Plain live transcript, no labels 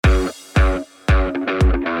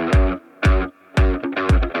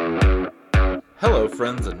Hello,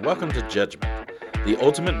 friends, and welcome to Judgment, the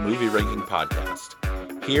ultimate movie ranking podcast.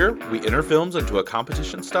 Here, we enter films into a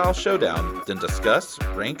competition-style showdown, then discuss,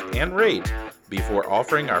 rank, and rate before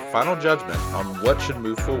offering our final judgment on what should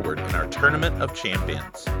move forward in our Tournament of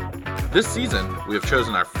Champions. This season, we have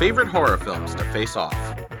chosen our favorite horror films to face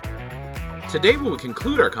off. Today, we will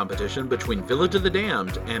conclude our competition between Village of the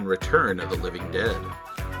Damned and Return of the Living Dead.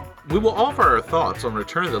 We will offer our thoughts on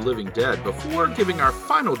Return of the Living Dead before giving our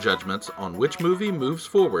final judgments on which movie moves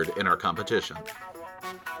forward in our competition.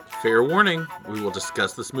 Fair warning, we will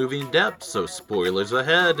discuss this movie in depth, so spoilers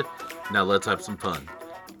ahead. Now let's have some fun.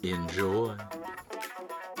 Enjoy.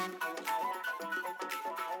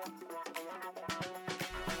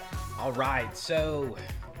 All right, so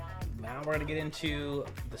now we're going to get into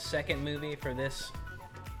the second movie for this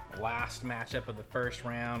last matchup of the first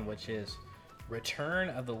round, which is Return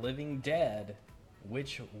of the Living Dead,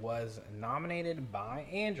 which was nominated by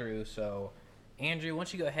Andrew. So, Andrew, why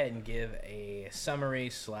don't you go ahead and give a summary /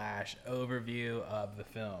 overview of the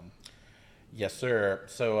film? Yes, sir.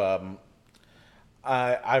 So,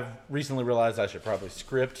 I've recently realized I should probably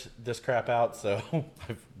script this crap out, so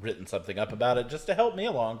I've written something up about it just to help me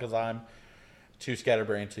along because I'm too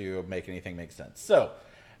scatterbrained to make anything make sense. So,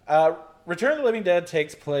 Return of the Living Dead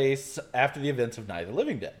takes place after the events of Night of the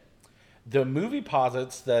Living Dead. The movie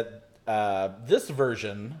posits that this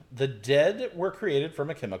version, the dead were created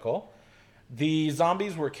from a chemical. The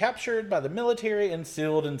zombies were captured by the military and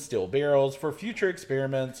sealed in steel barrels for future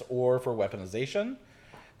experiments or for weaponization.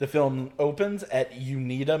 The film opens at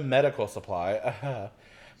Unita Medical Supply,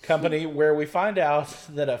 company, where we find out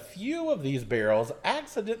that a few of these barrels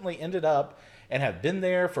accidentally ended up and have been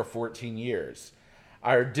there for 14 years.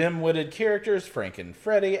 Our dim-witted characters, Frank and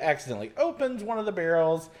Freddy, accidentally opens one of the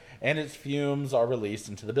barrels and its fumes are released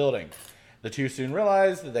into the building. The two soon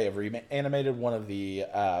realize that they have reanimated one of the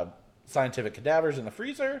scientific cadavers in the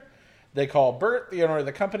freezer. They call Bert, the owner of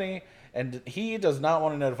the company, and he does not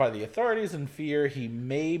want to notify the authorities in fear he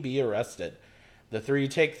may be arrested. The three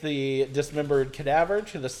take the dismembered cadaver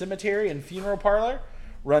to the cemetery and funeral parlor,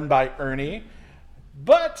 run by Ernie,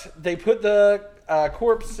 but they put the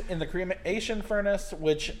corpse in the cremation furnace,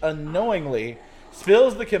 which unknowingly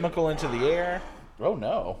spills the chemical into the air. Oh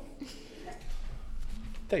no.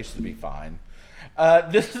 They should be fine.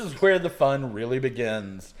 This is where the fun really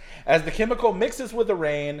begins, as the chemical mixes with the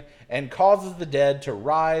rain and causes the dead to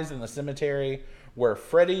rise in the cemetery where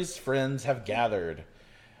Freddy's friends have gathered.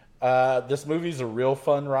 This movie's a real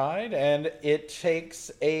fun ride, and it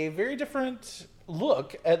takes a very different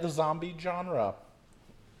look at the zombie genre.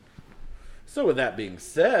 So with that being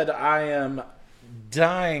said, I am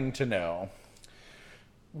dying to know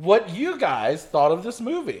what you guys thought of this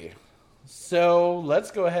movie. So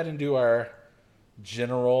let's go ahead and do our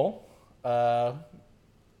general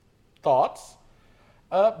thoughts.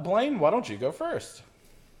 Blaine, why don't you go first?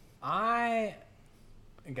 I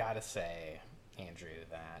gotta say, Andrew,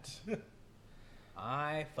 that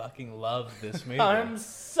I fucking love this movie. I'm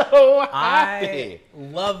so happy. I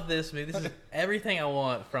love this movie. This is everything I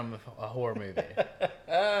want from a horror movie.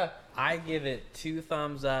 I give it 2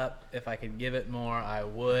 thumbs up. If I could give it more, I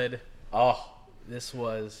would. Oh, This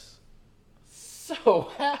was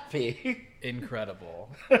so happy. incredible.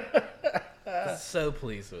 So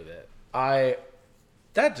pleased with it.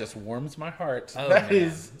 That just warms my heart. Oh, That man.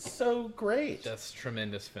 is so great. Just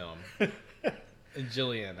tremendous film.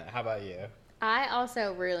 Jillian, how about you? I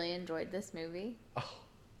also really enjoyed this movie. Oh.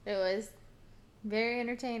 It was very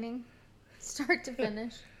entertaining, start to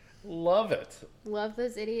finish. Love it. Love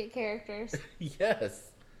those idiot characters.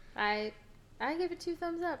 Yes. I give it 2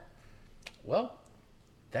 thumbs up. Well,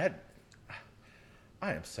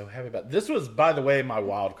 I am so happy about this. Was, by the way, my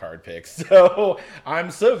wild card pick, so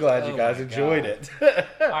I'm so glad you Oh guys my enjoyed God. it.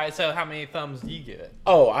 All right, so how many thumbs do you give it?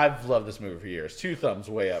 Oh, I've loved this movie for years. 2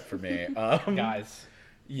 thumbs way up for me. Guys,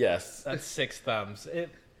 Yes. that's 6 thumbs.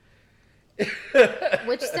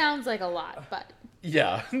 Which sounds like a lot, but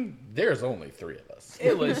Yeah. There's only 3 of us.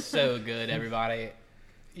 It was so good, everybody.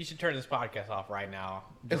 You should turn this podcast off right now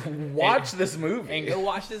Watch this movie. and go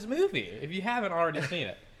watch this movie if you haven't already seen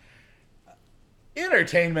it.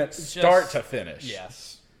 Entertainment start to finish.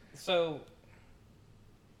 Yes. So,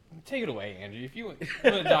 take it away, Andrew. If you want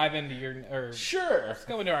to dive into Sure. let's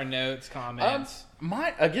go into our notes, comments.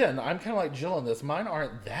 Again, I'm kind of like Jill on this. Mine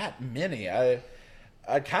aren't that many. I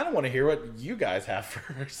kind of want to hear what you guys have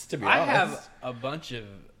first, to be honest. I have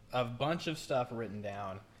a bunch of stuff written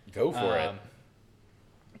down. Go for it.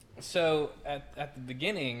 So at the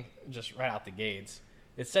beginning, just right out the gates,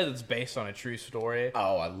 It says it's based on a true story,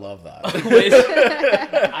 Oh, I love that. which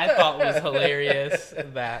I thought was hilarious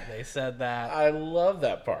that they said that. I love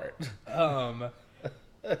that part.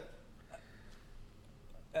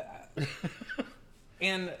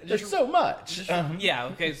 And There's just so much. yeah,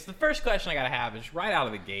 okay. So the first question I gotta have is right out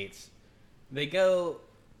of the gates. They go.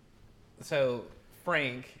 So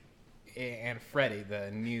Frank and Freddie, the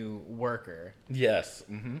new worker, Yes.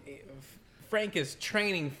 Mm-hmm. Frank is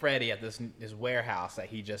training Freddie at his warehouse that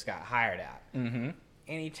he just got hired at, Mm-hmm.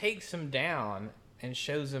 and he takes him down and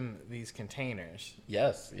shows him these containers,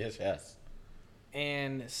 Yes. Yes. Yes.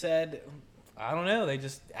 and said, "I don't know. They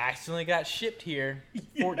just accidentally got shipped here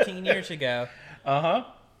 14 years ago. Uh-huh.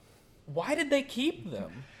 Why did they keep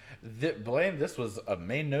them?" Blaine, this was a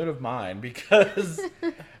main note of mine because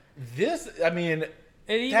this, I mean,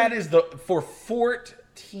 that is for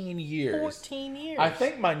 14 years. 14 years. I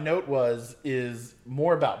think my note is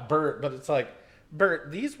more about Bert, but it's like,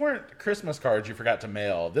 Bert, these weren't Christmas cards you forgot to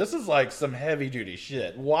mail. This is like some heavy duty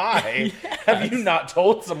shit. Why have you not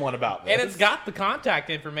told someone about this? And it's got the contact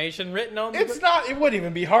information written on It's not. It wouldn't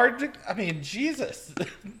even be hard to. I mean, Jesus,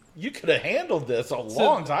 you could have handled this a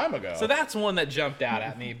long time ago. So that's one that jumped out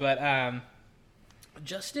at me. But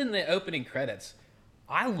just in the opening credits,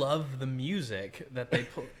 I love the music that they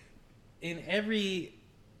put in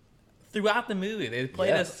throughout the movie. They play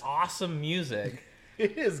Yes. this awesome music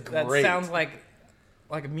it is that great. sounds like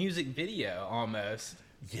a music video almost.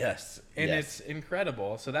 Yes, And yes. it's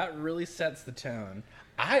incredible. So that really sets the tone.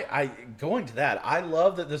 I going to that. I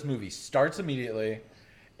love that this movie starts immediately,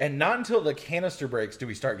 and not until the canister breaks do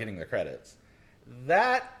we start getting the credits.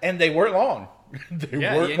 That and they weren't long. they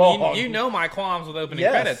weren't long. You know my qualms with opening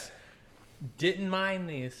Yes. credits. Didn't mind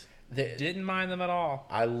these. They- Didn't mind them at all.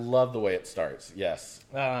 I love the way it starts. Yes.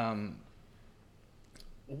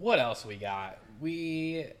 What else we got?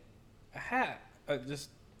 We had just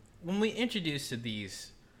when we introduced to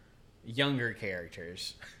these younger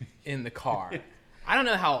characters in the car. I don't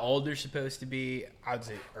know how old they're supposed to be. I would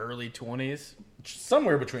say early 20s.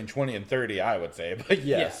 Somewhere between 20 and 30, I would say. But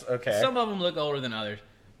yes, Yeah. okay. Some of them look older than others,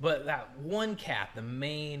 but that one cat,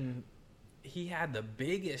 he had the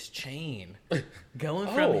biggest chain going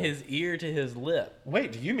Oh. from his ear to his lip.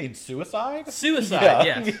 Wait, do you mean suicide? Suicide,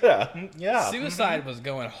 Yeah, yes. Yeah. Suicide was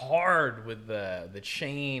going hard with the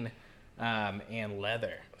chain and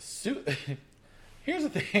leather. Here's the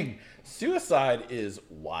thing. Suicide is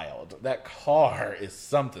wild. That car is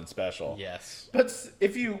something special. Yes. But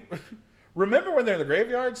if you remember when they're in the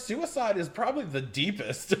graveyard, Suicide is probably the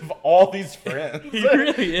deepest of all these friends. He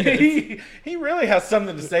really is. He really has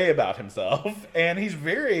something to say about himself, and he's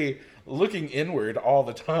very looking inward all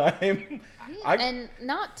the time. And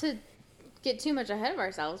not to get too much ahead of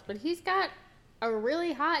ourselves, but he's got a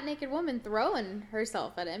really hot naked woman throwing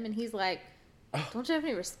herself at him, and he's like, "Don't you have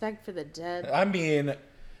any respect for the dead?" I mean,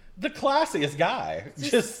 the classiest guy.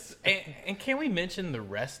 Just And can we mention the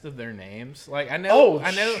rest of their names? Like I know,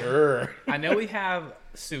 sure. I know we have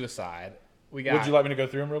Suicide. We got Would you like me to go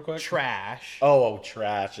through them real quick? Trash. Oh,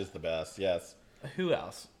 Trash is the best. Yes. Who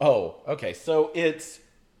else? Oh, okay. So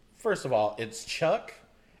first of all, it's Chuck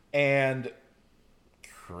and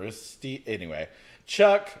Christy. Anyway,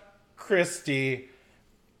 Chuck, Christy,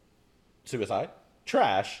 Suicide,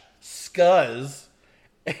 Trash, Scuzz,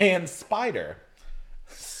 and Spider.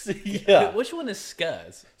 Yeah. Which one is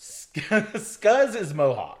Scuzz? Scuzz is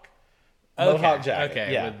Mohawk. Mohawk jacket.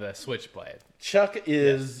 Okay, yeah. with the switchblade. Chuck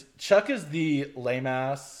is the lame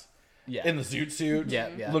ass Yeah. in the zoot suit. Yeah,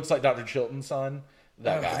 yeah. Looks like Dr. Chilton's son.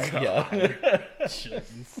 That Oh, guy. God. Yeah.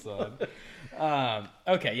 Son.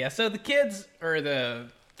 Okay, yeah. So the kids or the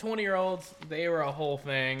 20-year-olds, they were a whole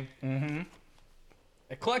thing. Mm-hmm.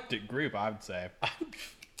 Eclectic group, I would say.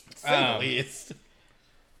 Say the least.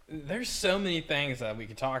 There's so many things that we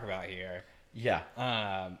could talk about here. Yeah.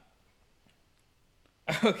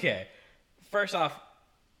 Okay, first off,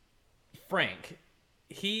 Frank,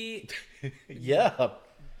 he Yeah.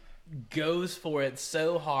 goes for it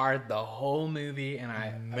so hard the whole movie, and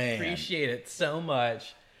I Man. appreciate it so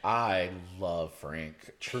much. I love Frank.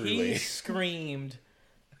 Truly. He screamed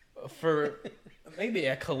for maybe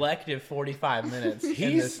a collective 45 minutes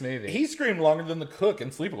in this movie. He screamed longer than the cook in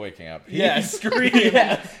Sleepaway Camp. Yes. He screamed.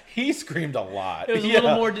 Yes. He screamed a lot. It was a Yeah.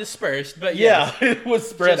 little more dispersed, but Yeah, yes, it was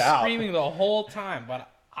spread just out. screaming the whole time.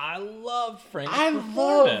 But I love Frank's I performance.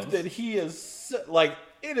 love that he is like.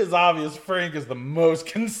 It is obvious Frank is the most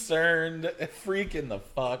concerned, freaking the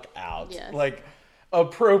fuck out. Yes. Like,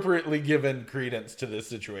 appropriately given credence to this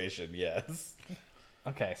situation. Yes.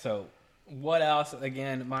 Okay, so what else?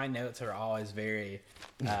 Again, my notes are always very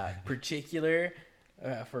particular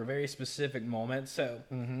for very specific moments. So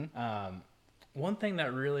One thing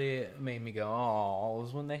that really made me go, oh,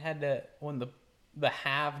 was when they had to, when the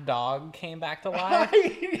half dog came back to life.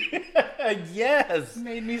 Yes.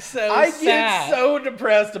 Made me so I sad. get so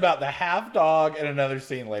depressed about the half dog and another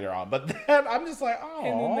scene later on. But that, I'm just like, oh.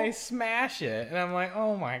 And then they smash it. And I'm like,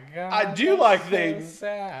 oh my God. I do that's like so things.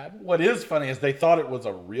 sad. What is funny is they thought it was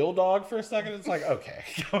a real dog for a second. It's like, okay.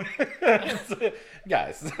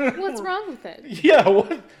 Guys. What's wrong with it?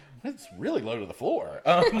 Yeah, it's really low to the floor.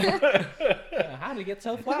 How did it get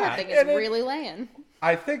so That flat? thing is And it- really laying.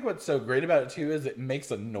 I think what's so great about it too is it makes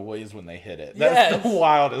a noise when they hit it. That's Yes. the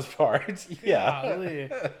wildest part. Yeah.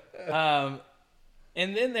 Golly.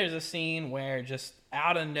 And then there's a scene where just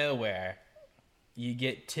out of nowhere, you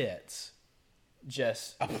get tits.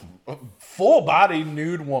 Just Full body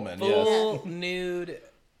nude woman. Yes. full nude,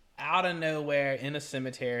 out of nowhere in a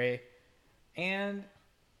cemetery. And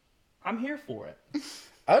I'm here for it.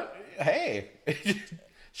 Hey,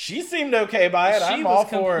 she seemed okay by it. She I'm was all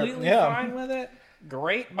for it. completely Yeah. fine with it.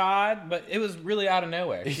 Great bod, but it was really out of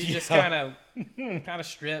nowhere. She just kind of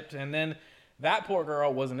stripped, and then that poor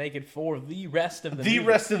girl was naked for the rest of the movie.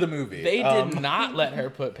 Rest of the movie. They did not let her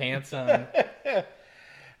put pants on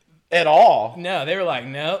at all. No, they were like,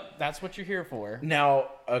 nope, that's what you're here for. Now,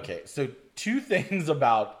 okay, so two things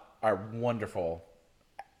about our wonderful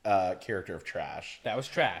character of Trash. That was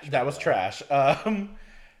trash. That was Trash.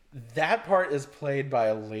 That part is played by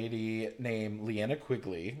a lady named Leanna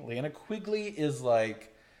Quigley. Leanna Quigley is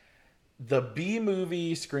like the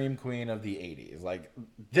B-movie scream queen of the 80s. Like,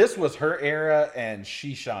 this was her era, and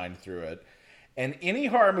she shined through it. And any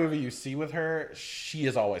horror movie you see with her, she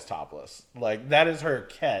is always topless. Like, that is her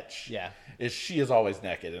catch. Yeah. Is she is always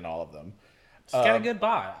naked in all of them. She's got a good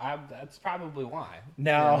bod. That's probably why.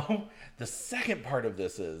 Now, the second part of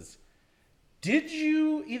this is, did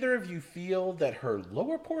either of you feel that her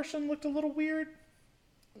lower portion looked a little weird?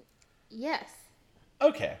 Yes.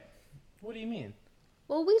 Okay. What do you mean?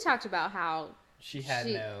 Well, we talked about how She had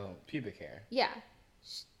no pubic hair. yeah,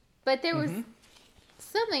 but there was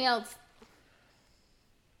something else.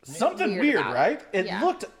 Something Weird weird, about it. right? It Yeah.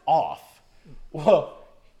 looked off. Well,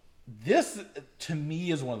 this, to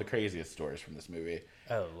me, is one of the craziest stories from this movie.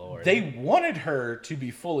 Oh, Lord. They wanted her to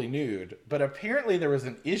be fully nude, but apparently there was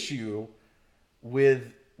an issue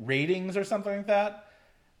with ratings or something like that.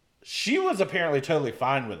 She was apparently totally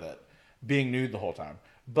fine with it, being nude the whole time.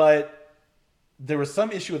 But there was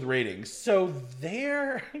some issue with ratings. So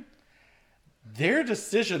their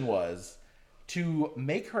decision was to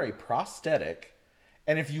make her a prosthetic.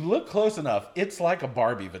 And if you look close enough, it's like a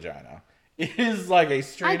Barbie vagina. It is like a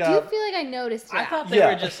straight I up... do feel like I noticed that. I thought they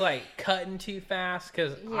Yeah. were just like cutting too fast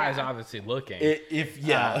because I was obviously looking.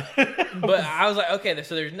 But I was like, okay,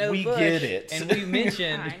 so there's no We bush. get it. And we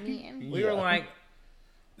mentioned, I mean, we were Yeah. like,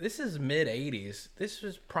 this is mid 80s. This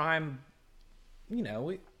was prime,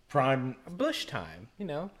 Prime... bush time,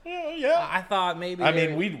 Yeah. I thought maybe. I there-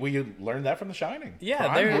 mean, we learned that from The Shining. yeah,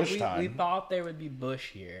 Prime bush we time. thought there would be bush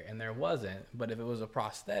here, and there wasn't. But if it was a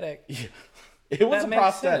prosthetic, It was That a makes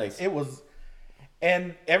prosthetic. sense. It was,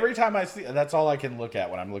 and every time I see, that's all I can look at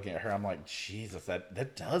when I'm looking at her. I'm like, Jesus,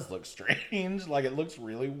 that does look strange. Like, it looks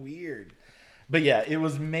really weird. But yeah, it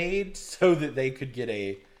was made so that they could get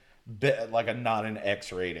a bit like a not an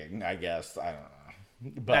X rating, I guess. I don't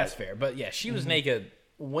know. But that's fair. But yeah, she was naked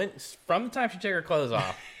from the time she took her clothes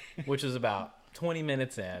off, which was about 20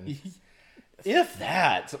 minutes in. if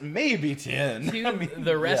that, maybe 10. To I mean,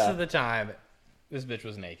 the rest yeah. of the time, this bitch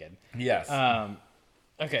was naked. Yes.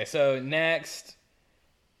 Okay, so next,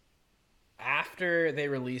 after they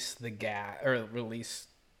release the release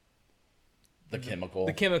the chemical.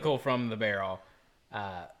 the chemical from the barrel,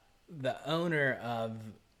 the owner of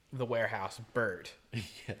the warehouse, Bert,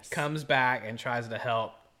 Yes. comes back and tries to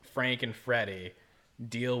help Frank and Freddy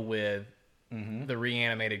deal with the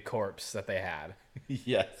reanimated corpse that they had.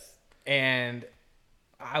 Yes. And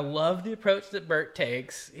I love the approach that Bert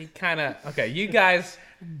takes. He kind of, you guys,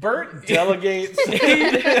 Bert delegates. he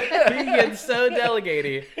gets so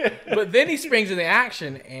delegating, but then he springs into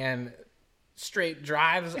action and straight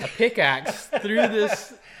drives a pickaxe through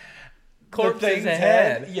this corpse's thing's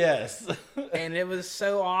head. Yes. And it was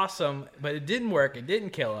so awesome, but it didn't work. It didn't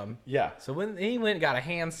kill him. Yeah. So when he went and got a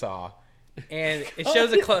handsaw, and it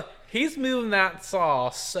shows a he's moving that saw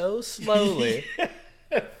so slowly.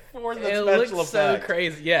 For the It special looks so effect.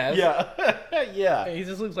 crazy. Yes. Yeah. Yeah. He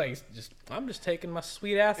just looks like I'm just taking my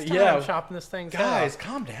sweet ass time Yeah. chopping this thing. Guys,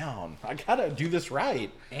 calm down. I gotta do this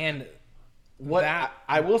right. And What that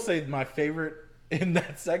I will say, my favorite in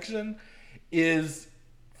that section is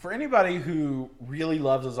for anybody who really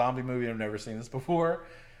loves a zombie movie and have never seen this before.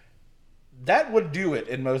 that would do it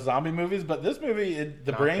in most zombie movies, but this movie,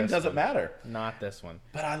 the Not brain this doesn't one. matter. Not this one.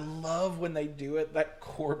 But I love when they do it. That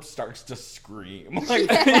corpse starts to scream. Like,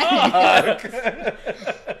 fuck.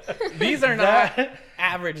 These are not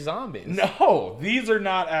average zombies. No, these are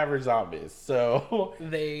not average zombies. So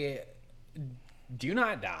They do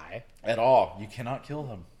not die, at all, you cannot kill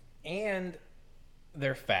them. and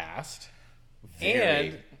they're fast, Very.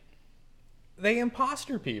 and they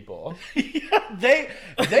imposter people. They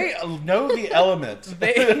know the element.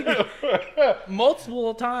 They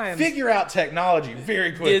multiple times Figure out technology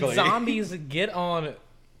very quickly. did zombies get on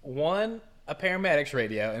a paramedics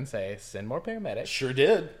radio and say, send more paramedics, Sure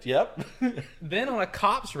did. Yep. then on a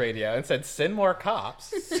cops radio and said, send more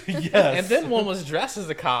cops, Yes. and then one was dressed as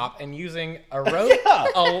a cop and using a rope,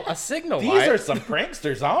 Yeah. a signal These light. are some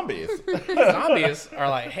prankster zombies. Zombies are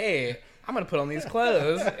like, hey, I'm gonna put on these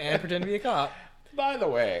clothes and pretend to be a cop. By the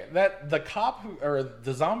way, that the cop or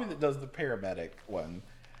the zombie that does the paramedic one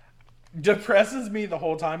depresses me the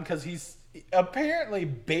whole time because he's apparently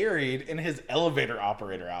buried in his elevator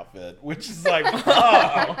operator outfit, which is like, fuck.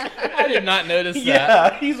 I did not notice that.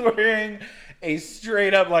 Yeah, he's wearing a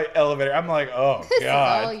straight up like elevator. I'm like, oh This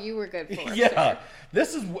god. is all you were good for. Yeah,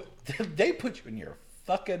 this is what they put you in your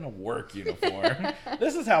fucking work uniform.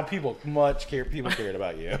 This is how people cared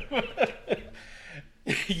about you.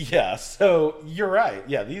 Yeah, so you're right.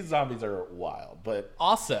 Yeah, these zombies are wild, but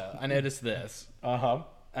Also, I noticed this. uh-huh.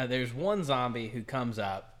 There's one zombie who comes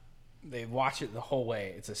up. They watch it the whole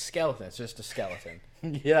way. It's a skeleton. It's just a skeleton.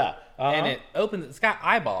 Yeah. Uh-huh. And it opens. It's got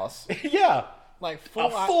eyeballs. Yeah. Like A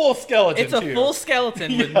full skeleton It's a too. full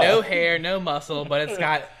skeleton with Yeah. no hair, no muscle, but it's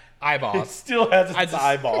got It eyeballs. still has I its just-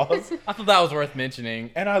 eyeballs. I thought that was worth mentioning.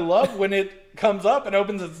 And I love when it comes up and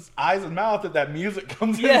opens its eyes and mouth that music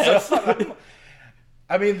comes Yes. in.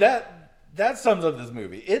 I mean, that sums up this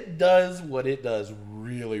movie. It does what it does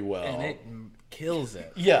really well. And it kills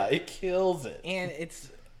it. Yeah, it kills it. And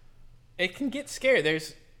it can get scary.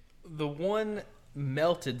 There's the one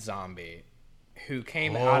melted zombie who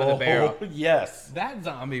came out of the barrel. Yes. That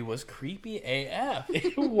zombie was creepy AF.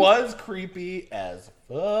 It was creepy as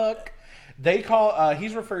fuck. They call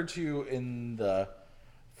he's referred to in the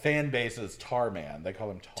fan base as Tarman. They call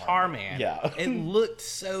him Tarman. Yeah. It looked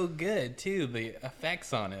so good too, the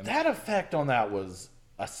effects on him. That effect on that was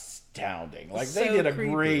astounding. Like they So did a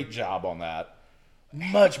creepy. great job on that.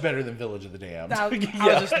 Much better than Village of the Damned. I was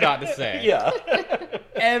just about to say. Yeah.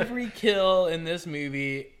 Every kill in this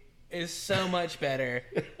movie is so much better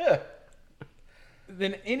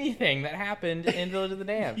than anything that happened in Village of the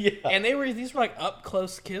Damned. Yeah. And these were like up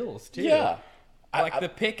close kills too. Yeah. Like the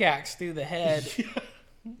pickaxe through the head.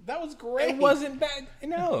 That was great. It wasn't bad.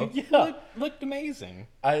 No. Yeah. Looked amazing.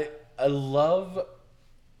 I love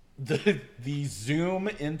the zoom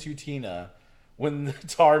into Tina when the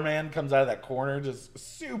Tarman comes out of that corner, just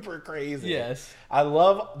super crazy. Yes. I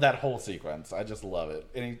love that whole sequence. I just love it.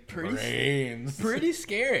 And he brains. Pretty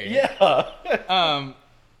scary. Yeah.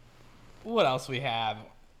 What else we have?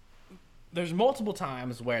 There's multiple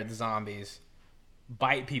times where the zombies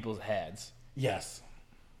bite people's heads. Yes.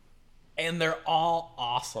 And they're all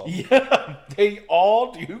awesome. Yeah. They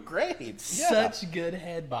all do great. Yeah. Such good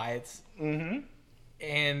head bites. Mm-hmm.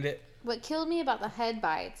 And What killed me about the head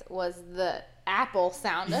bites was the apple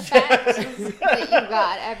sound effect that you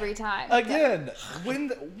got every time. Again,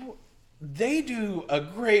 they do a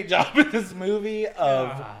great job in this movie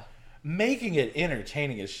of making it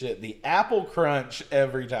entertaining as shit. The apple crunch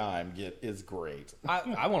every time is great.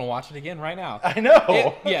 I want to watch it again right now. I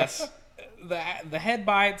know. Yes. The head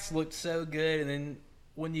bites looked so good, and then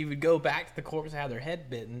when you would go back to the corpse and have their head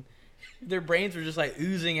bitten, their brains were just like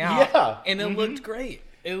oozing out. Yeah. And it looked great.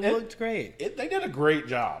 It looked great. They did a great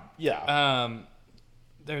job. Yeah.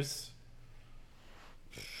 There's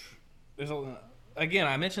again,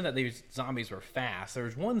 I mentioned that these zombies were fast. There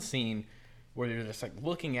was one scene where they're just like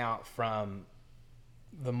looking out from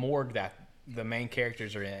the morgue that the main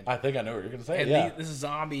characters are in. I think I know what you're going to say. And Yeah. this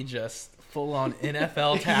zombie just full on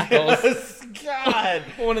NFL tackles Yes, God.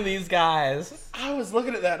 one of these guys. I was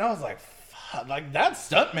looking at that and I was like, fuck, like that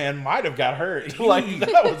stuntman might have got hurt. Like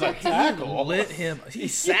that was a tackle. Lit him. He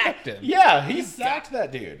sacked him. Yeah, he sacked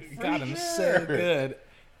that dude. For Got him sure. so good.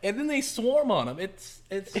 And then they swarm on him. It's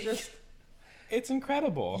just it's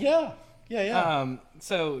incredible. Yeah. Yeah.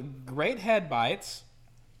 So great head bites.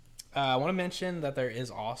 I want to mention that there is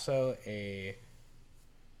also a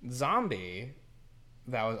zombie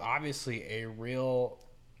that was obviously a real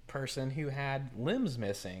person who had limbs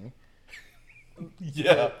missing,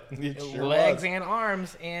 Yeah. It sure legs was. and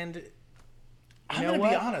arms, and I'm know going to what?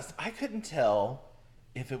 be honest. I couldn't tell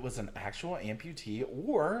if it was an actual amputee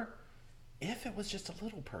or if it was just a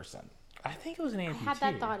little person. I think it was an I amputee. had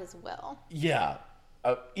that thought as well. Yeah.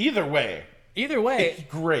 Either way, Either way,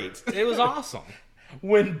 it's great. it was awesome.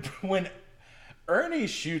 When Ernie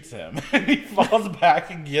shoots him and he falls back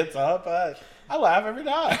and gets up, I laugh every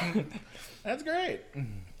time. That's great.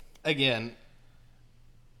 Again,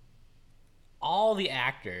 all the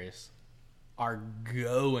actors are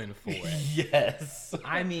going for it. Yes.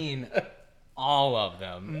 I mean, all of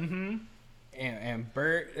them. Mm-hmm. And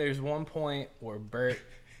Bert, there's one point where Bert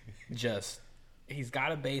he's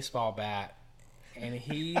got a baseball bat and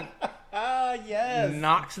he Yes.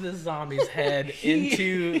 knocks the zombie's head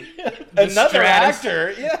into Another stratus.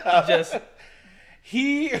 actor. Yeah. Just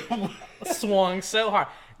He. swung so hard.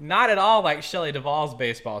 Not at all like Shelley Duvall's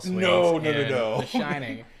baseball swings. No. in No. The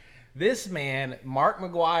Shining. This man, Mark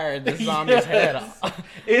McGuire, the zombie's head off.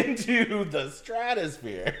 into the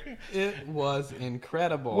stratosphere. It was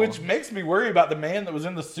incredible. Which makes me worry about the man that was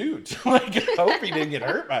in the suit. Like, I hope he didn't get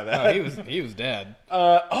hurt by that. No, he was dead.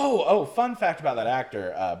 Fun fact about that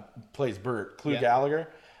actor, plays Bert, Clu Yeah. Gallagher.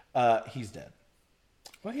 He's dead.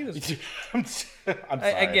 Well, he was I'm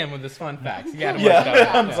sorry. again with this fun facts. You gotta work Yeah, that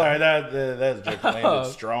out. I'm sorry. That joke landed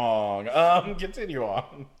strong. Continue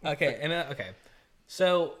on. Okay, and okay.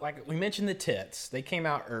 So, like we mentioned, the tits. They came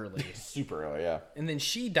out early, Super early, yeah. and then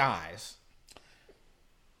she dies.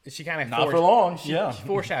 She kind of Not for long. She Yeah.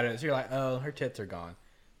 foreshadowed it. So you're like, oh, her tits are gone.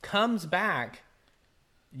 Comes back.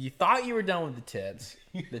 You thought you were done with the tits.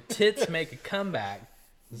 The tits make a comeback.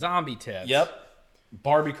 Zombie tits. Yep.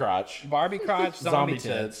 Barbie crotch. Barbie crotch. Zombie, tits.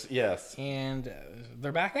 tits. Yes. And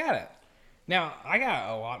they're back at it. Now I got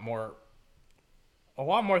a lot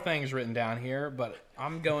more things written down here, but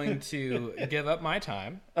I'm going to give up my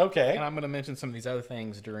time, Okay. and I'm going to mention some of these other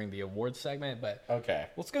things during the awards segment. But Okay.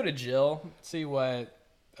 let's go to Jill. See what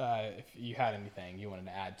if you had anything you wanted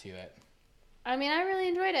to add to it. I mean, I really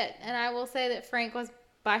enjoyed it, and I will say that Frank was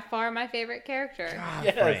by far my favorite character.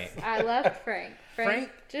 Yes. Frank. I loved Frank. Frank?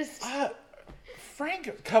 Just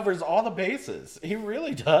Frank covers all the bases. He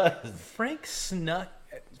really does. Frank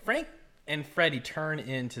and Freddy turn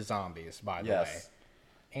into zombies, by the way. Yes.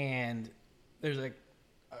 And there's like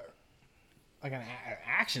an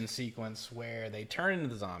action sequence where they turn into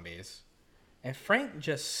the zombies, and Frank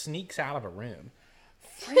just sneaks out of a room.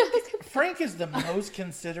 Frank is the most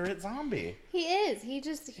considerate zombie. he is. He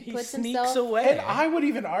puts sneaks himself away. And I would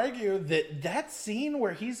even argue that scene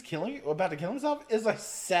where he's about to kill himself is a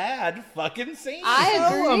sad fucking scene. I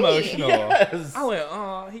So agree. emotional. Yes. I went,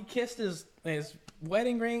 oh, he kissed his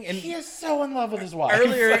wedding ring, and He is so in love with his wife.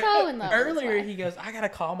 earlier, So in love with his wife. he goes, I gotta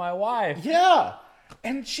call my wife. Yeah.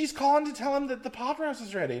 And she's calling to tell him that the pot roast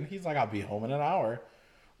is ready. And he's like, I'll be home in an hour.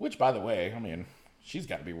 Which, by the way, I mean, she's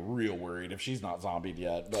got to be real worried if she's not zombied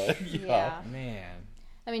yet. But yeah. Yeah. Man,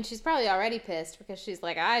 I mean, she's probably already pissed because she's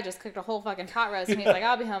like, I just cooked a whole fucking pot roast, and he's like,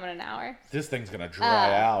 I'll be home in an hour. This thing's going to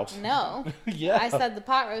dry out. No. Yeah. I said the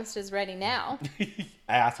pot roast is ready now,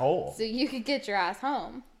 Asshole. so you could get your ass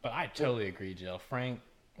home. but I totally agree, Jill. Frank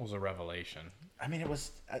was a revelation. I mean, it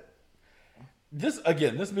was...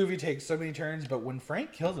 this movie takes so many turns, but when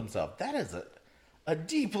Frank kills himself, that is a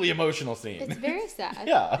deeply emotional scene. It's very sad.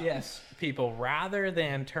 Yeah. Yes, people, rather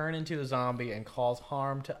than turn into a zombie and cause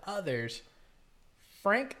harm to others,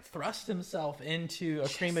 Frank thrust himself into a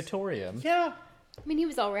crematorium. Yeah. I mean, he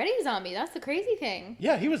was already a zombie. That's the crazy thing.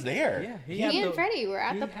 Yeah, he was there. Yeah, He had and the- Freddy were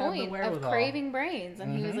at he the had the point of wherewithal. craving brains,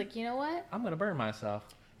 and he was like, you know what? I'm gonna burn myself.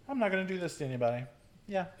 I'm not going to do this to anybody.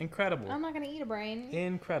 Yeah. Incredible. I'm not going to eat a brain.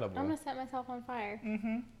 Incredible. I'm going to set myself on fire.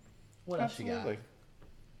 What else you got?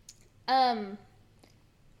 Absolutely.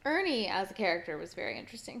 Ernie as a character was very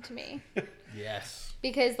interesting to me Yes.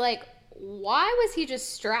 because, like, why was he just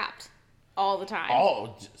strapped all the time?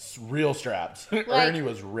 Oh, just real strapped. Ernie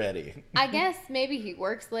was ready. I guess maybe he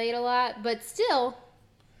works late a lot, but still,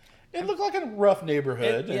 It looked like a rough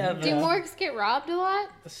neighborhood. Yeah, and, do morgues get robbed a lot?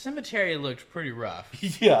 The cemetery looked pretty rough.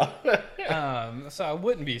 yeah. So I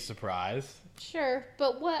wouldn't be surprised. Sure,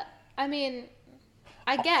 but what? I mean,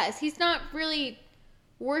 I guess he's not really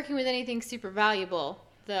working with anything super valuable,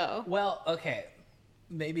 though. Well, okay.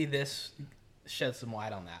 Maybe this sheds some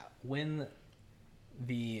light on that. When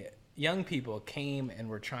the young people came and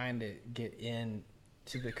were trying to get in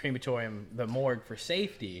to the crematorium, the morgue for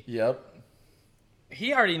safety, Yep.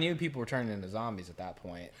 he already knew people were turning into zombies at that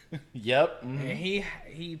point. Yep. And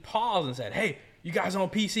he paused and said, "Hey, you guys on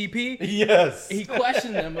PCP?" Yes. He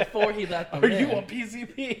questioned them before he let them Are in. you on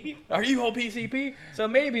PCP? Are you on PCP? So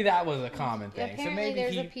maybe that was a common thing. So Apparently, maybe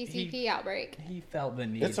there's he, a PCP outbreak. He felt the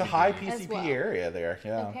need. It's a to high be- As PCP well. area there.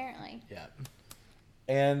 Yeah. Apparently. Yeah.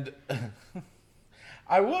 And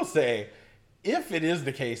I will say, if it is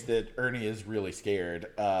the case that Ernie is really scared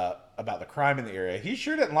about the crime in the area, he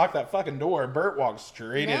sure didn't lock that fucking door. Bert walked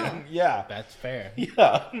straight No. in. Yeah. That's fair.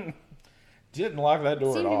 Yeah. Didn't lock that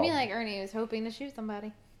door Seemed at to all. me like Ernie was hoping to shoot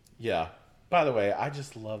somebody. Yeah. By the way, I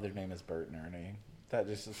just love their name is Bert and Ernie. That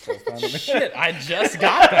just is so fun to me. Shit, I just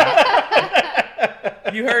got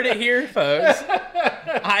that. You heard it here, folks.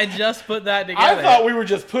 I just put that together. I thought we were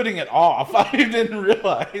just putting it off. I didn't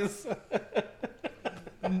realize.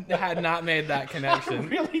 Had not made that I connection.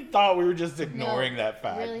 really thought we were just ignoring that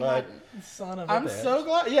fact. Really but hadn't. Son of a I'm bitch. so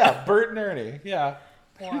glad. Yeah, Bert and Ernie. Yeah.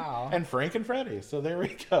 Wow. And Frank and Freddie. So there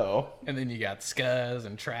we go. And then you got Scuzz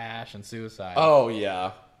and Trash and Suicide. Oh,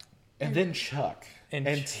 yeah. And then Chuck And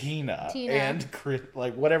and Tina, Tina. and Chris,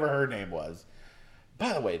 like whatever her name was.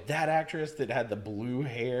 By the way, that actress that had the blue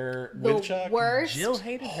hair The with Chuck. worst. Jill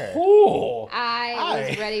hated her. Oh, I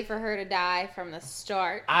was ready for her to die from the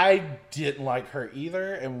start. I didn't like her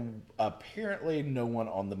either, and apparently no one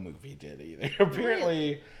on the movie did either.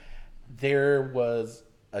 Apparently, there was,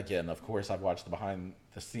 again, of course, I've watched the behind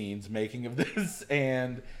the scenes making of this,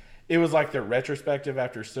 and it was like the retrospective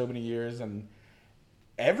after so many years, and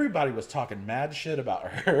everybody was talking mad shit about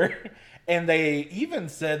her. And they even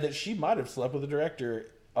said that she might have slept with the director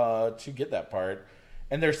to get that part.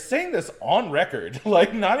 And they're saying this on record,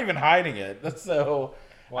 like not even hiding it. So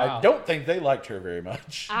Wow. I don't think they liked her very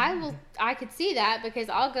much. I could see that because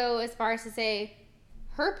I'll go as far as to say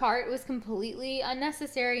her part was completely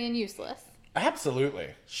unnecessary and useless. Absolutely.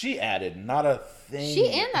 She added not a thing.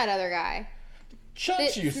 She and that other guy Chuck's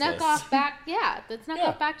that useless. snuck off back. Yeah, that snuck Yeah.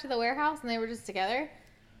 off back to the warehouse and they were just together.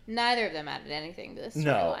 Neither of them added anything to this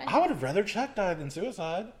No, storyline. I would have rather Chuck died than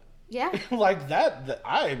Suicide. Yeah, Like that,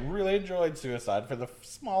 I really enjoyed Suicide for the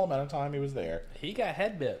small amount of time he was there. He got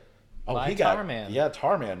head bit Oh, by he got Tarman. Yeah,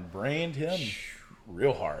 Tarman brained him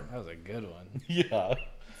real hard. That was a good one. Yeah.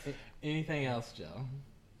 Anything else, Joe?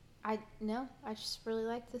 I just really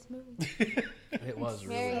liked this movie. It was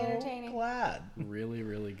Very really, entertaining. Glad. really,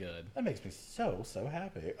 really good. That makes me so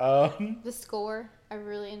happy. The score, I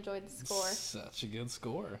really enjoyed the score. Such a good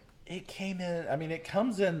score. It came in. I mean, it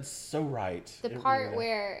comes in so right. The It part really-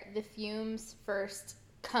 where the fumes first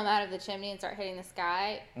come out of the chimney and start hitting the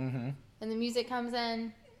sky, and the music comes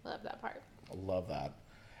in. Love that part. I love that.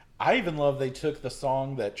 I even love they took the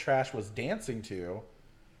song that Trash was dancing to.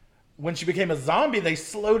 When she became a zombie, they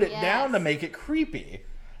slowed it down to Yes. make it creepy.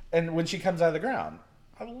 And when she comes out of the ground,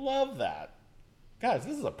 I love that. Guys,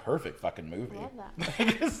 this is a perfect fucking movie. Love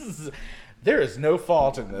that. There is no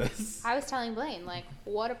fault in this. I was telling Blaine, like,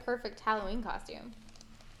 what a perfect Halloween costume.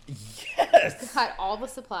 Yes. Got all the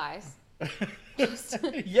supplies. Just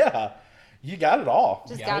Yeah. You got it all.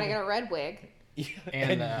 Just Yeah, gotta we- get a red wig.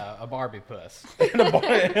 And a Barbie puss.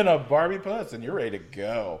 and a Barbie puss, and you're ready to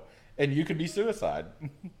go. And you could be Suicide.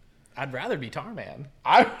 I'd rather be Tarman.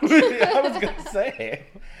 I was gonna say,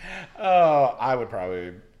 I would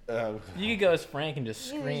probably. You could go as Frank and just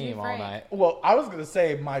Yeah, you scream be all Frank. night. Well, I was gonna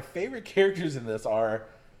say my favorite characters in this are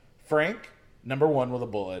Frank, number one with a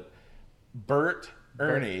bullet, Bert,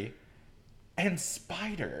 Ernie, and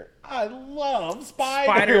Spider. I love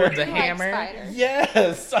Spider. Spider with the You like hammer. Spider.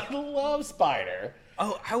 Yes, I love Spider.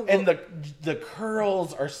 Oh, And the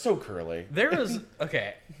curls are so curly. there was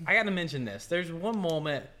okay. I got to mention this. There's one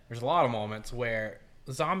moment. There's a lot of moments where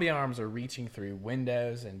zombie arms are reaching through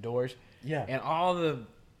windows and doors. Yeah. And all the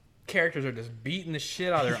characters are just beating the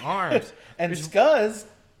shit out of their arms. And Scuzz,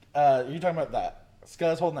 you talking about that?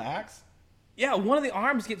 Scuzz holding the axe? Yeah, one of the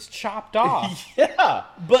arms gets chopped off. Yeah,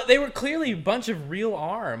 But they were clearly a bunch of real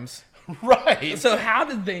arms. right. So how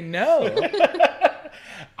did they know?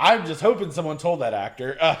 I'm just hoping someone told that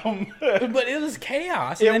actor. But it was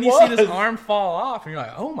chaos. And It then you see this was. arm fall off, and you're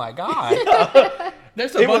like, oh my God.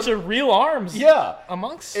 There's a It bunch was- of real arms Yeah.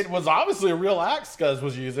 amongst. It was obviously a real axe Scuzz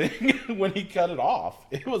was using when he cut it off.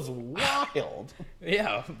 It was wild.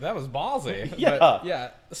 Yeah, that was ballsy. Yeah. But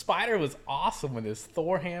yeah, Spider was awesome with his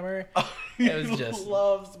Thor hammer. It was just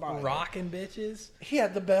Love Spider. rocking bitches. He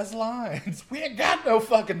had the best lines. We ain't got no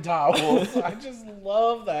fucking towels. I just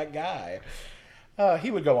love that guy.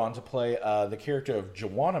 He would go on to play the character of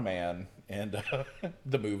Joanna Man in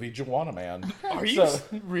the movie Joanna Man. Are you So-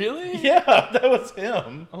 really? Yeah, that was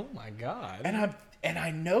him. Oh my God. And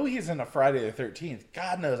I know he's in a Friday the 13th.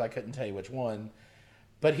 God knows I couldn't tell you which one.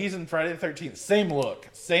 But he's in Friday the 13th. Same look.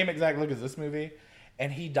 Same exact look as this movie.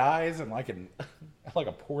 And he dies in like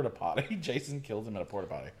a porta potty. Jason kills him in a porta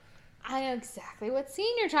potty. I know exactly what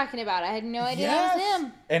scene you're talking about. I had no idea that was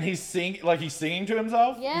him. And he's singing to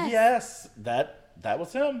himself? Yes. Yes. That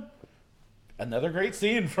was him. Another great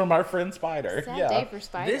scene from our friend Spider. Sad yeah. day for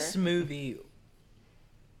Spider. This movie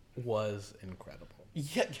was incredible.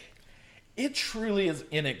 Yeah. It truly is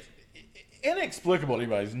inexplicable to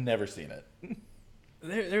anybody who's never seen it.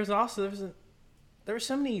 There were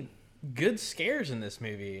so many good scares in this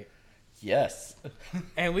movie, Yes.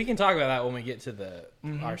 and we can talk about that when we get to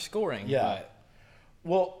our scoring. Yeah. But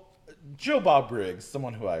Well, Joe Bob Briggs,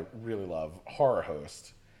 someone who I really love, horror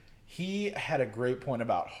host, he had a great point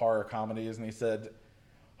about horror comedies, and he said,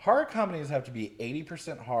 horror comedies have to be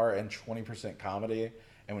 80% horror and 20% comedy,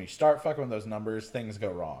 and when you start fucking with those numbers, things go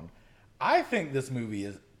wrong. I think this movie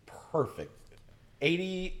is perfect.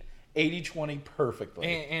 80-20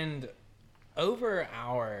 perfectly. and over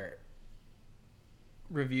our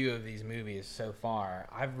review of these movies so far,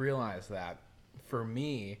 I've realized that for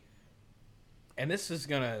me, and this is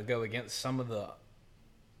going to go against some of the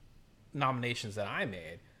nominations that I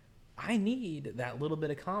made, I need that little bit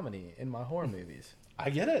of comedy in my horror movies. I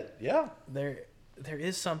get it. Yeah. There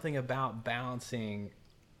is something about balancing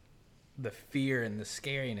the fear and the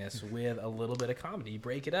scariness with a little bit of comedy. You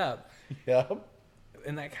break it up, Yeah.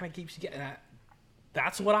 and that kind of keeps you getting that.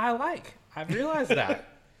 That's what I like. I've realized that.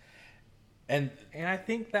 And And I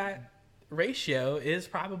think that ratio is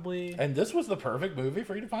probably this was the perfect movie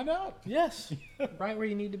for you to find out. yes, right where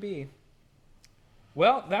you need to be.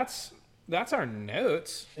 Well, that's our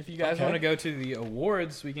notes. If you guys Okay. want to go to the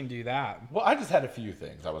awards, we can do that. Well, I just had a few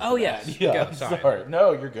things I was Oh, gonna yes. add. Yeah, Go, sorry. sorry.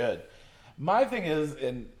 No, you're good. My thing is,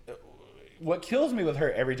 and what kills me with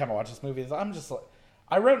her every time I watch this movie is I'm just like,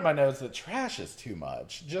 I wrote in my notes that trash is too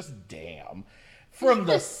much. Just damn. From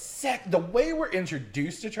the way we're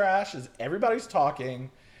introduced to Trash is everybody's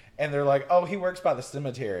talking, and they're like, "Oh, he works by the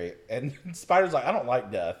cemetery," and Spider's like, "I don't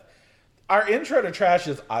like death." Our intro to Trash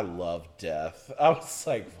is, "I love death." I was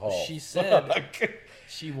like, "Oh, She said fuck.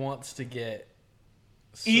 she wants to get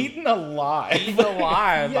eaten alive, eaten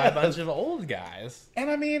alive by a Yes. bunch of old guys.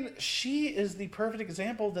 And I mean, she is the perfect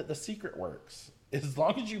example that the secret works. As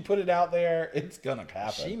long as you put it out there, it's gonna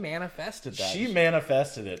happen. She manifested that. She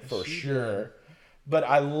manifested it for She sure. did. But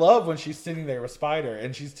I love when she's sitting there with Spider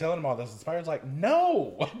and she's telling him all this, and Spider's like,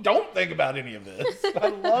 "No, don't think about any of this." I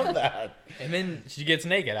love that. And then she gets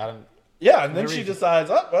naked out of. Yeah, and then No she reason.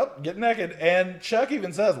 decides, "Oh, well, get naked." And Chuck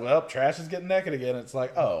even says, "Well, Trash is getting naked again." It's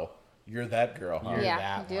like, "Oh, you're that girl, huh?" You're Yeah,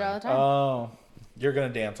 that do it all the time. Oh, you're gonna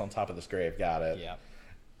dance on top of this grave. Got it. Yeah.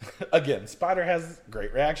 Again, Spider has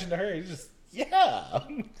great reaction to her. He's just, yeah.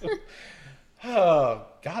 Oh,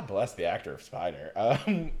 God bless the actor of Spider.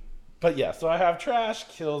 But yeah, so I have Trash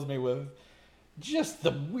kills me with just the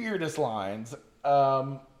weirdest lines.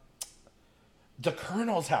 The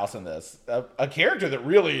Colonel's house in this, a character that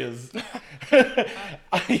really is,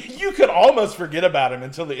 you could almost forget about him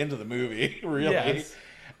until the end of the movie, really. Yes.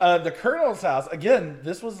 The Colonel's house, again,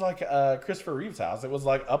 this was like Christopher Reeve's house. It was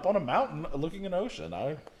like up on a mountain looking an ocean.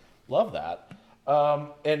 I love that.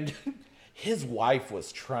 And his wife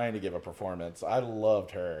was trying to give a performance. I loved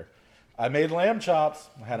her. I made lamb chops.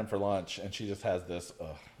 I had them for lunch, and she just has this,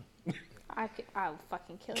 I'll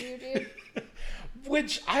fucking kill you, dude.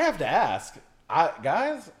 which I have to ask.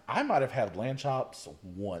 Guys, I might have had lamb chops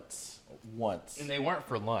once. And they weren't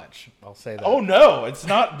for lunch. I'll say that. Oh no, it's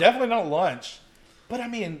not, definitely not lunch. But I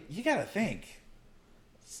mean, you gotta think.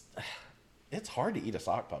 It's hard to eat a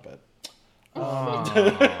sock puppet.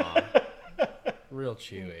 Real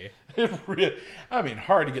chewy. I mean,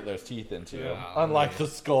 hard to get those teeth into, Yeah, unlike the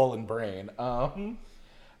skull and brain.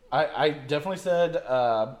 I definitely said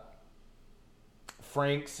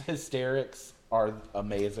Frank's hysterics are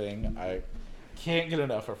amazing. I can't get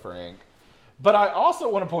enough of Frank. But I also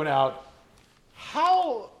want to point out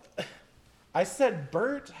how I said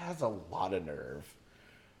Bert has a lot of nerve.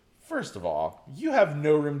 First of all, you have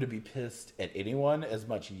no room to be pissed at anyone as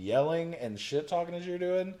much yelling and shit talking as you're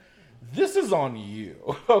doing. This is on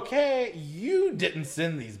you, okay? You didn't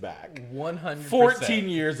send these back. 100%. 14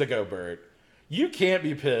 years ago, Bert. You can't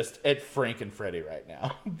be pissed at Frank and Freddy right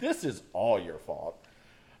now. This is all your fault.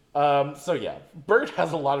 So yeah, Bert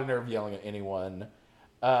has a lot of nerve yelling at anyone.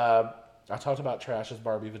 I talked about Trash's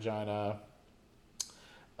Barbie vagina.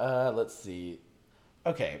 Let's see.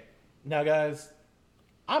 Okay, now guys,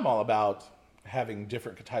 I'm all about having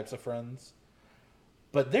different types of friends.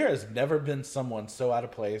 But there has never been someone so out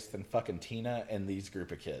of place than fucking Tina and these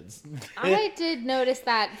group of kids. I did notice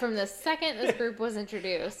that from the second this group was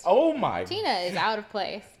introduced. Oh my. Tina is out of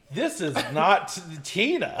place. This is not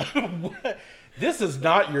Tina. This is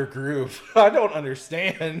not your group. I don't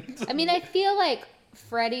understand. I mean, I feel like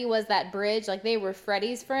Freddie was that bridge. Like, they were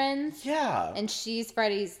Freddie's friends. Yeah. And she's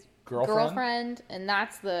Freddie's girlfriend. And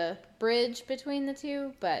that's the bridge between the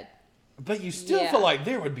two. But you still Yeah. feel like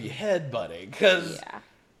there would be headbutting because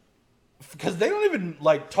yeah. they don't even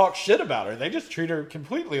like talk shit about her. They just treat her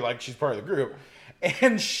completely like she's part of the group.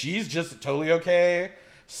 And she's just totally okay.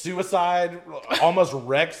 Suicide, almost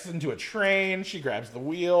wrecks into a train. She grabs the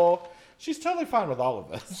wheel. She's totally fine with all of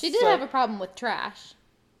this. She did have a problem with trash.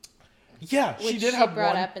 Yeah, Which she did have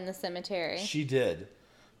brought one. up in the cemetery. She did.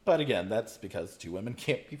 But again, that's because two women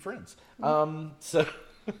can't be friends. So...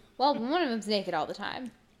 Well, one of them's naked all the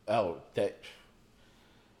time. Oh, that...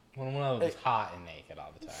 One of them was hot and naked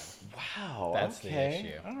all the time. Wow, That's the okay.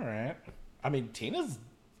 issue. All right. I mean, Tina's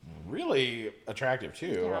really attractive,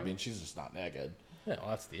 too. Yeah. I mean, she's just not naked. Yeah, well,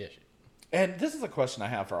 that's the issue. And this is a question I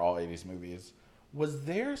have for all 80s movies. Was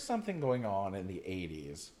there something going on in the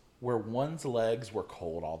 80s where one's legs were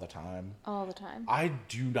cold all the time? All the time. I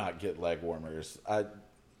do not get leg warmers.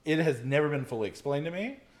 It has never been fully explained to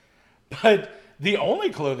me. But the only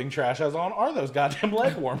clothing Trash has on are those goddamn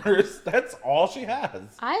leg warmers. That's all she has.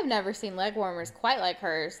 I have never seen leg warmers quite like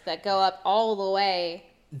hers that go up all the way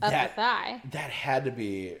up the thigh. That had to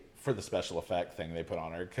be for the special effect thing they put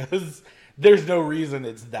on her, because there's no reason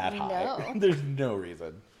it's that high. No. There's no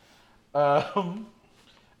reason.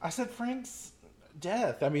 I said Frank's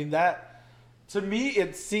death. I mean, that, to me,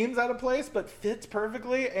 it seems out of place, but fits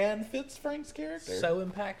perfectly and fits Frank's character. So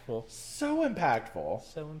impactful. So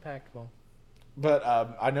impactful. So impactful. But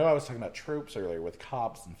I know I was talking about tropes earlier with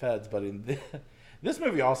cops and feds, but in this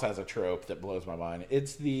movie also has a trope that blows my mind.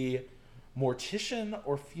 It's the mortician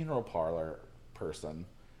or funeral parlor person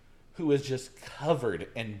who is just covered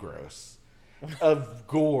in gross of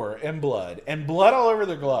gore and blood all over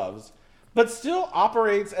their gloves, but still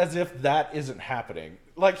operates as if that isn't happening.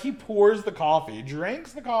 Like, he pours the coffee,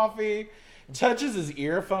 drinks the coffee, touches his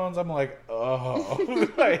earphones. I'm like, oh,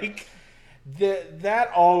 like...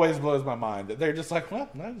 That always blows my mind. That they're just like, well,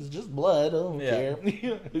 it's just blood. I don't care.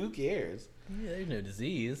 Who cares? Yeah, there's no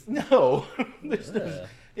disease. No. That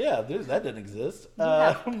doesn't exist. You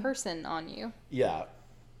have a person on you. Yeah.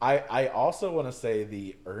 I also want to say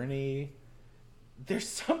the Ernie... There's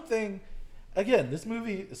something... Again, this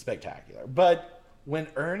movie is spectacular. But when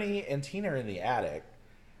Ernie and Tina are in the attic,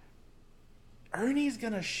 Ernie's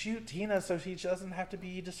going to shoot Tina so she doesn't have to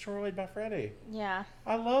be destroyed by Freddy. Yeah.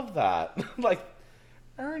 I love that. Like,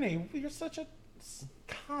 Ernie, you're such a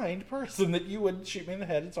kind person that you would shoot me in the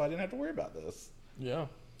head so I didn't have to worry about this. Yeah.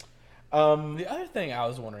 The other thing I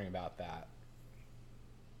was wondering about that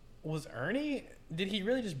was Ernie, did he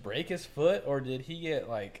really just break his foot, or did he get,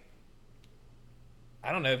 like...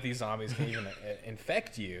 I don't know if these zombies can even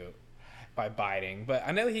infect you by biting, but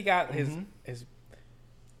I know he got his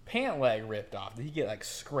pant leg ripped off. Did he get, like,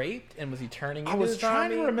 scraped, and was he turning into a zombie? I was trying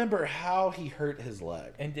to remember how he hurt his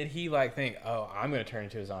leg. And did he, like, think, oh, I'm going to turn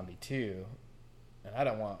into a zombie too, and I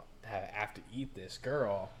don't want to have to eat this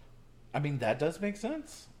girl. I mean, that does make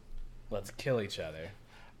sense. Let's kill each other.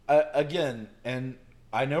 Again, and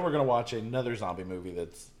I know we're going to watch another zombie movie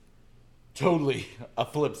that's totally a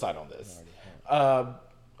flip side on this.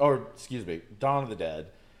 Or, excuse me, Dawn of the Dead.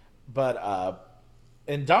 But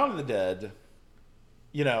in Dawn of the Dead...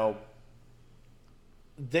 You know,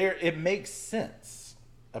 it makes sense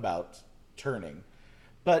about turning.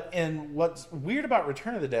 But what's weird about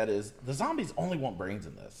Return of the Dead is the zombies only want brains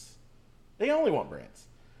in this. They only want brains.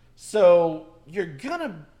 So you're going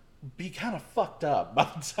to be kind of fucked up by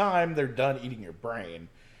the time they're done eating your brain.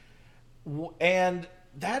 And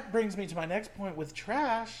that brings me to my next point with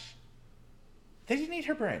Trash. They didn't eat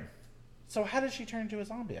her brain. So how did she turn into a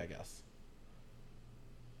zombie, I guess?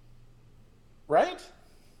 Right?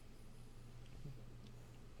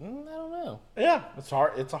 I don't know. Yeah, it's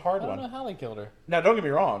hard. It's a hard I don't one. know how they killed her. Now, don't get me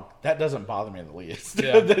wrong. That doesn't bother me in the least.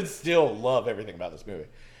 Yeah. I still love everything about this movie.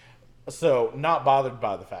 So, not bothered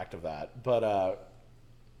by the fact of that. But,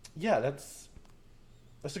 yeah, that's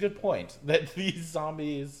a good point. That these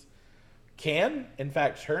zombies can, in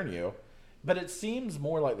fact, turn you. But it seems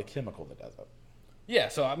more like the chemical that does it. Yeah,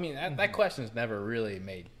 so, I mean, that question's never really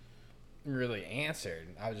answered.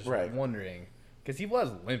 I was just wondering. Because he was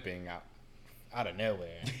limping out of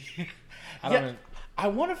nowhere. I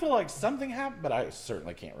want to feel like something happened, but I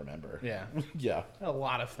certainly can't remember. Yeah. Yeah. A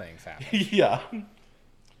lot of things happened. Yeah. All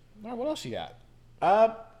right, what else you got?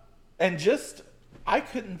 And just, I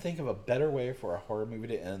couldn't think of a better way for a horror movie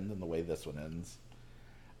to end than the way this one ends.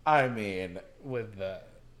 I mean, With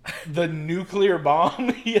the nuclear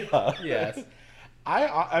bomb. Yeah. Yes.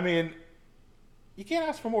 I mean, you can't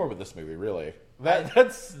ask for more with this movie, really. That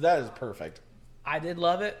is perfect. I did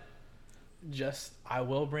love it. Just, I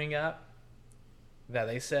will bring up that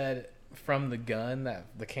they said from the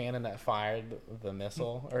cannon that fired the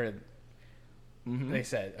missile, or they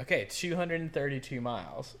said, okay, 232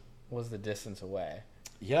 miles was the distance away.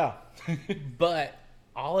 Yeah. But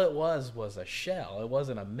all it was a shell. It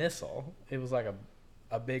wasn't a missile. It was like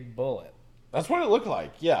a big bullet. That's what it looked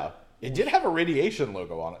like. Yeah, it did have a radiation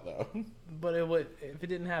logo on it though. But it would, if it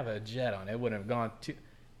didn't have a jet on it, wouldn't have gone to.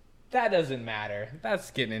 That doesn't matter.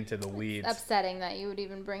 That's getting into the weeds. Upsetting that you would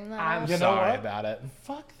even bring that I'm up. You know sorry what? about it.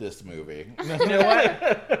 Fuck this movie. You know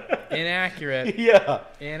what? Inaccurate. Yeah,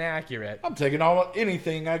 Inaccurate. I'm taking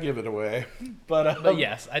anything, I give it away. But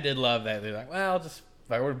yes, I did love that. They're like, well, just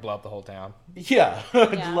we're gonna blow up the whole town. Yeah, Yeah.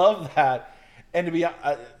 I love that. And to be,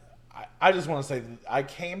 I just want to say that I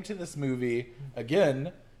came to this movie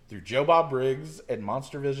again through Joe Bob Briggs and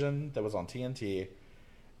Monster Vision that was on TNT.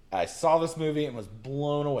 I saw this movie and was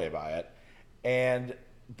blown away by it.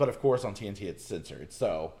 But of course on TNT it's censored.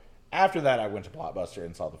 So after that I went to Blockbuster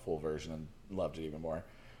and saw the full version and loved it even more.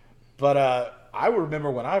 But I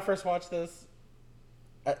remember when I first watched this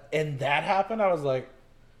and that happened, I was like,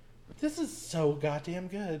 this is so goddamn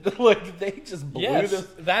good. Like they just blew this.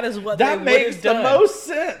 That is what That they makes would have the done. most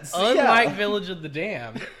sense. Unlike Yeah. Village of the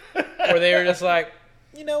Damned, where they were just like,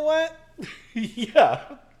 you know what? Yeah.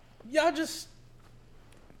 Y'all just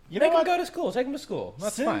You know make them what? go to school. Take them to school.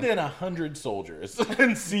 That's Send fine. in 100 soldiers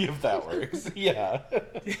and see if that works. Yeah.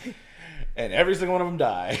 And every single one of them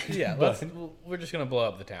die. Yeah, But- we're just gonna blow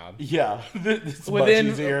up the town. yeah. It's much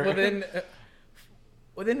easier.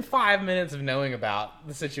 Within 5 minutes of knowing about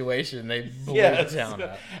the situation, they blew Yes. the town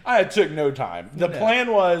up. I took no time. The No.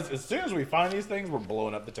 plan was, as soon as we find these things, we're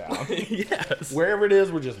blowing up the town. Yes. Wherever it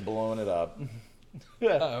is, we're just blowing it up.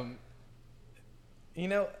 You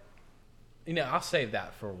know, I'll save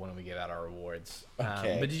that for when we give out our awards.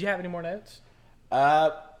 Okay. But did you have any more notes?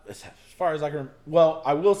 As far as I can... Well,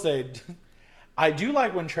 I will say... I do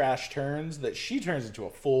like when Trash turns, that she turns into a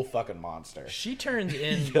full fucking monster. She turns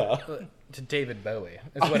in Yeah. to David Bowie.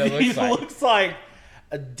 Is what it looks He like. looks like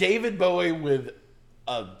a David Bowie with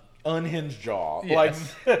a unhinged jaw.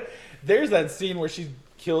 Yes. Like there's that scene where she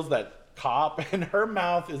kills that cop and her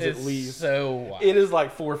mouth is It's at least so wild. it is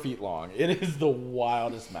like 4 feet long. It is the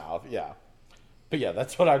wildest mouth. Yeah. But yeah,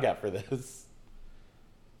 that's what I got for this.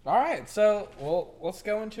 All right, so let's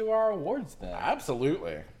go into our awards then.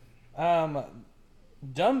 Absolutely.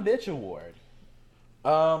 Dumb Bitch Award.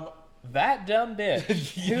 That dumb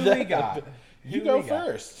bitch. Who we got? You Who go we got?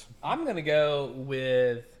 first. I'm gonna go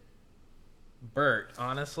with Bert.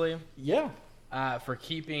 Honestly, Yeah. for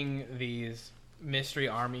keeping these Mystery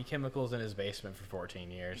Army chemicals in his basement for 14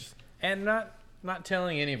 years and not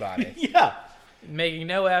telling anybody, Yeah. making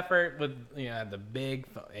no effort with the big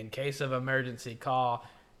in case of emergency call.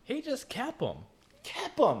 He just kept them.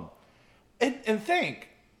 Kept them. And think,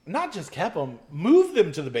 not just kept them, moved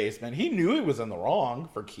them to the basement. He knew he was in the wrong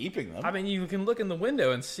for keeping them. I mean, you can look in the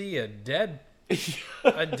window and see a dead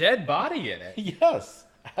body in it. Yes,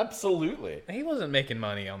 absolutely. He wasn't making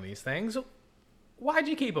money on these things. Why'd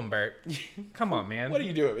you keep them, Bert? Come on, man. What do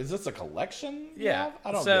you do? Is this a collection? you Yeah. have?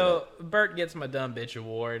 I don't So Bert gets my Dumb Bitch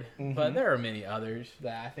Award, but there are many others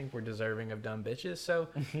that I think were deserving of Dumb Bitches. So,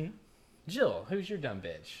 Jill, who's your Dumb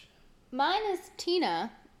Bitch? Mine is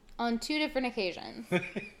Tina on 2 different occasions.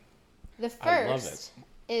 The I love first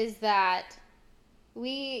is that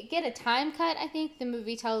we get a time cut. I think the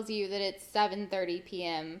movie tells you that it's 7:30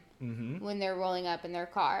 p.m. When they're rolling up in their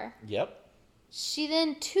car. get it. Yep. She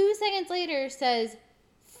then 2 seconds later says,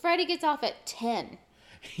 Freddie gets off at 10.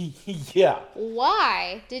 Yeah.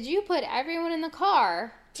 Why did you put everyone in the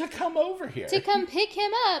car To come over here. to come pick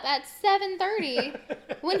him up at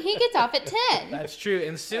 7:30 when he gets off at 10? That's true.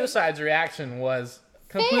 And Suicide's reaction was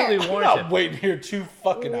completely Fair. I'm warranted. not waiting here 2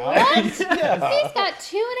 fucking What? hours. Yeah. He's got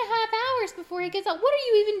 2.5 hours before he gets up. What are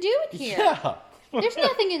you even doing here? Yeah. There's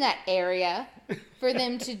nothing in that area for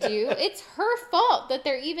them to do. It's her fault that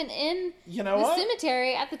they're even in You know the what?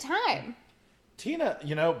 cemetery at the time. Tina,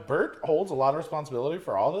 Bert holds a lot of responsibility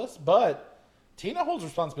for all this, but Tina holds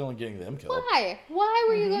responsibility in getting them killed. Why? Why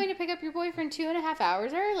were you going to pick up your boyfriend 2.5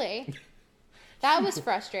 hours early? That was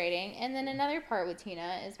frustrating. And then another part with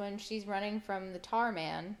Tina is when she's running from the tar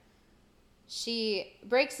man. She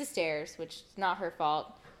breaks the stairs, which is not her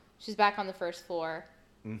fault. She's back on the first floor.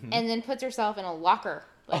 And then puts herself in a locker.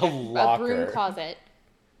 Like A a locker. broom closet.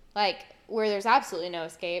 Like, where there's absolutely no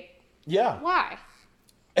escape. Yeah. Why?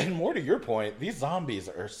 And more to your point, these zombies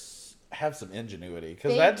have some ingenuity.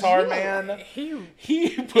 Because They that tar do. man, He he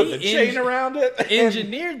put the chain around it. and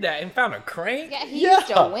engineered that and found a crank. Yeah, he Yeah.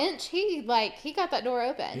 used a winch. He got that door He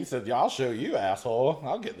open. said, yeah, I'll show you, asshole.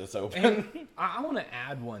 I'll get this open. I want to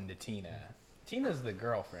add one to Tina. Tina's the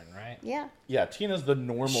girlfriend, right? Yeah. Yeah, Tina's the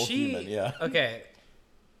normal human, yeah. Okay.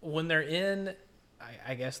 When they're in,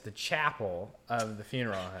 I guess, the chapel of the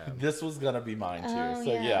funeral home, This was going to be mine, too. Oh,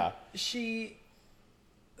 so, yeah. yeah. she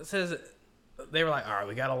says, they were like, all right,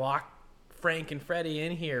 we got to lock Frank and Freddie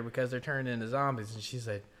in here because they're turned into zombies. And she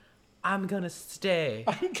said, I'm gonna stay.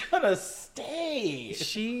 I'm gonna stay.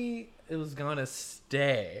 She was gonna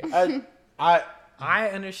stay. I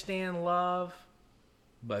understand love,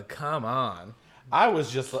 but come on. I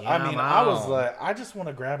was just, I Come mean, I was on. like, I just want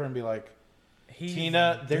to grab her and be like,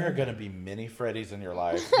 Tina, there are going to be many Freddys in your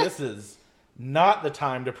life. This is not the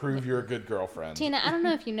time to prove you're a good girlfriend. Tina, I don't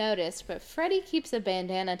know if you noticed, but Freddie keeps a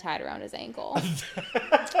bandana tied around his ankle.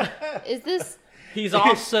 Is this... He's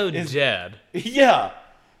also dead. Yeah.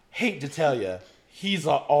 Hate to tell you, he's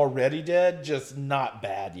already dead, just not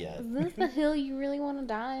bad yet. Is this the hill you really want to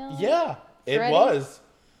die on? Yeah, it Freddie? was.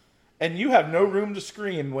 And you have no room to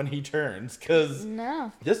scream when he turns, because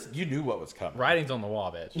No. you knew what was coming. Writing's on the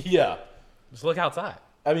wall, bitch. Yeah. Just look outside.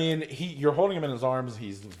 I mean, you're holding him in his arms.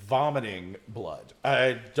 He's vomiting blood.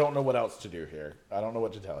 I don't know what else to do here. I don't know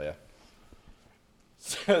what to tell you.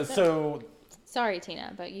 So Sorry,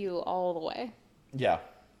 Tina, but you all the way. yeah.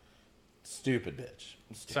 Stupid bitch.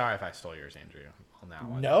 Sorry if I stole yours, Andrew, on that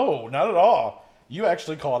one. No, not at all. You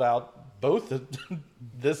actually called out both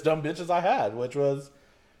this dumb bitches I had, which was,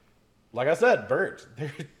 like I said, Bert.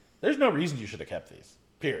 There's no reason you should have kept these.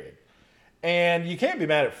 Period. And you can't be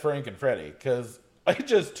mad at Frank and Freddie, because it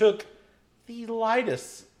just took the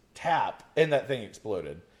lightest tap and that thing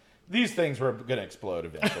exploded. These things were going to explode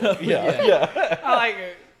eventually. Yeah. I like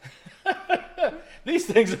it. These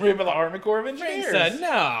things are made by the Army Corps of Frank Engineers. said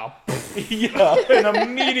no. Yeah, and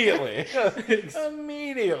immediately.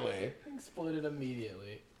 Exploded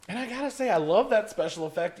immediately. And I gotta say, I love that special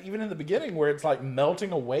effect, even in the beginning, where it's like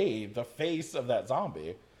melting away the face of that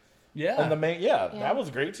zombie. Yeah. And the main, that was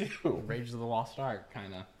great too. Rage of the Lost Ark,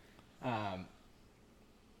 kind of.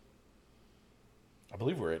 I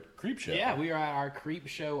believe we're at Creep Show. Yeah, we are at our Creep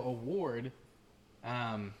Show award.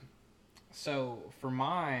 So for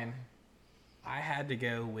mine, I had to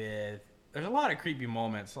go with. There's a lot of creepy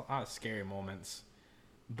moments, a lot of scary moments,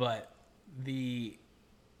 but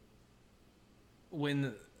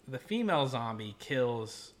when the female zombie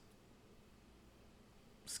kills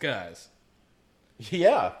Scuzz,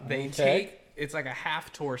 Yeah. they take it's like a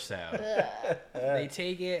half torso. They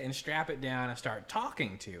take it and strap it down and start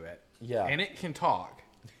talking to it. Yeah. And it can talk.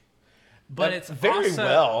 But it's very also,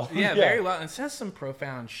 well. Yeah, Yeah. very well. And it says some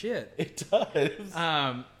profound shit. It does.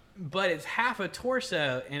 But it's half a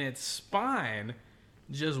torso and its spine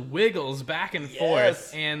just wiggles back and Yes.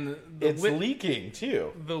 forth. And It's leaking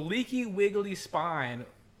too. the leaky, wiggly spine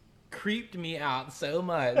creeped me out so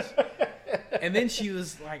much. And then she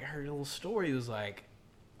was like, her little story was like,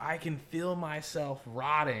 I can feel myself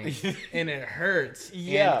rotting and it hurts.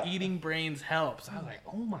 Yeah. And eating brains helps. I was like,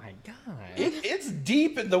 oh my God. It's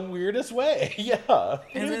deep in the weirdest way. Yeah.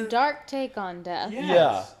 It's a dark take on death. Yes,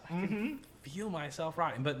 Yeah. I can feel myself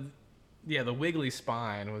rotting. But yeah, the wiggly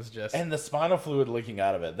spine was just. And the spinal fluid leaking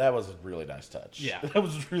out of it. That was a really nice touch. Yeah. That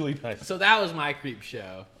was really nice. So that was my creep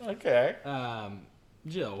show. Okay.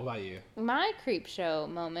 Jill, what about you? My creep show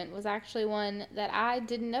moment was actually one that I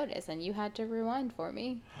didn't notice, and you had to rewind for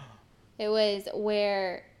me. It was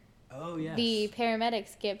where Oh, yes. the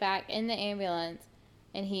paramedics get back in the ambulance,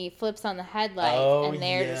 and he flips on the headlights, Oh, and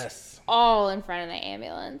they're yes. just all in front of the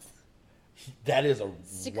ambulance. That is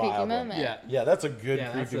It's a wild creepy one. moment. Yeah. Yeah, that's a good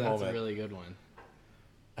Yeah, creepy that's moment. a really good one.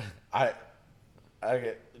 I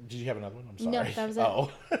did you have another one? I'm sorry. No, that was it. Oh.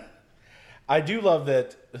 I do love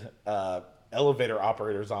that elevator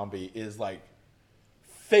operator zombie is like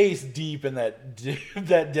face deep in that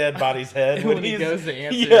that dead body's head When he he's- goes to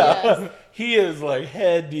answer. Yeah, Yes. he is like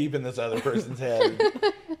head deep in this other person's head.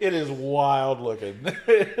 It is wild looking.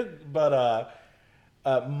 But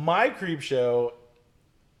my creep show,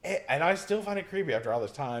 and I still find it creepy after all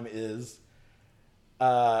this time, is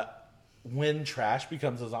when Trash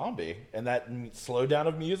becomes a zombie and that slow down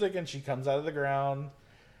of music and she comes out of the ground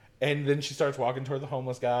and then she starts walking toward the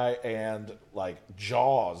homeless guy and like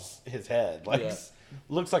jaws his head, like Yeah.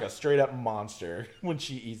 looks like a straight up monster when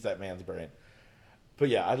she eats that man's brain. But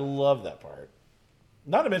yeah, I love that part.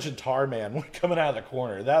 Not to mention Tar Man coming out of the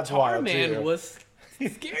corner. That's wild too. Tarman was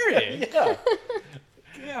scary. Yeah,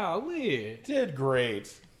 Golly. did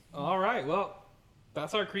great. All right, well,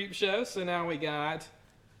 that's our creep show. So now we got.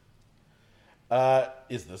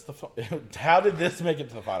 Is this the? How did this make it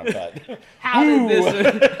to the final cut? How did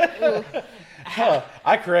this?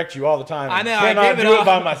 I correct you all the time. I know, I Cannot gave it do it off-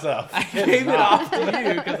 by myself. I gave it off to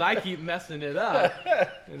you because I keep messing it up.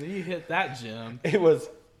 And then you hit that gem. It was.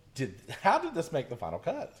 How did this make the final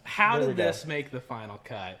cut? How There we did go. this make the final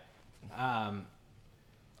cut? I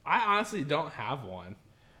honestly don't have one.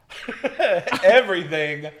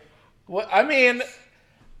 Everything. What I mean,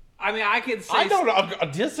 I mean, I could say I don't I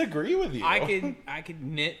disagree with you. I could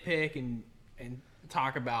nitpick and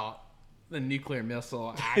talk about the nuclear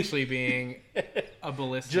missile actually being a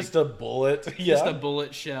ballistic, Just a bullet. Yeah. just a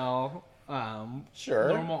bullet shell. Sure.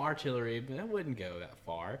 Normal artillery, but it wouldn't go that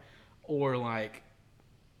far. Or like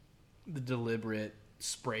the deliberate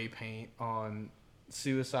spray paint on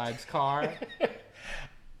Suicide's car.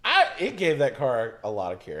 It gave that car a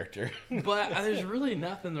lot of character. But there's really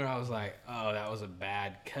nothing where I was like, oh, that was a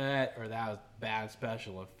bad cut or that was bad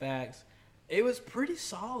special effects. It was pretty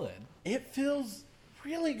solid. It feels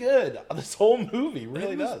really good. This whole movie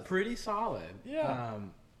really It was does. pretty solid. Yeah.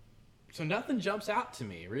 So nothing jumps out to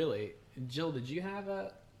me, really. Jill, did you have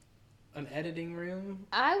an editing room?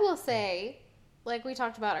 I will say, like we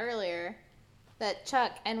talked about earlier, that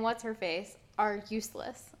Chuck and What's-Her-Face are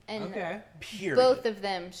useless. And Okay. Period. both of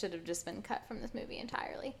them should have just been cut from this movie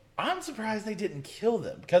entirely. I'm surprised they didn't kill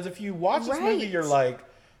them, because if you watch this Right. movie, you're like,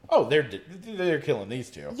 oh, they're killing these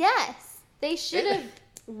two. Yes, they should have.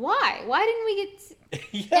 Why? Why didn't we get?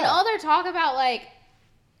 Yeah. And all their talk about, like,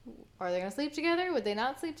 are they gonna sleep together? Would they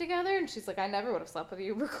not sleep together? And she's like, I never would have slept with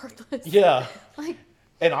you regardless. Yeah. Like,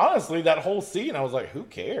 And honestly, that whole scene, I was like, who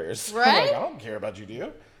cares? Right? Like, I don't care about you, do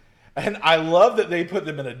you? And I love that they put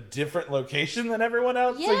them in a different location than everyone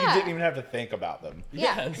else, so you Yeah. didn't even have to think about them.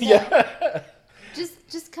 yeah, Yes. no, Yeah.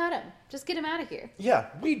 just cut them. Just get them out of here. Yeah,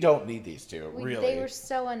 we don't need these two, We- really. They were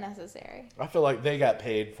so unnecessary. I feel like they got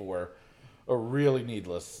paid for a really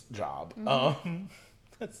needless job. Mm-hmm.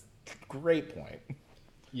 That's a great point.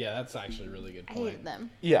 Yeah, that's actually a really good I point. hated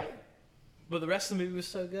them. Yeah. But the rest of the movie was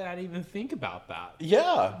so good, I didn't even think about that.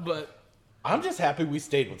 Yeah. But I'm just happy we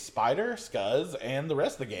stayed with Spider, Scuzz, and the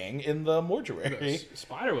rest of the gang in the mortuary.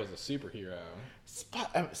 Spider was a superhero.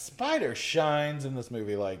 Spider shines in this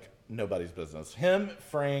movie like nobody's business. Him,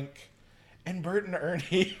 Frank, and Bert and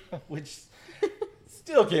Ernie, which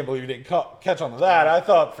still can't believe you didn't catch on to that. I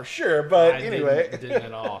thought for sure, but I anyway. didn't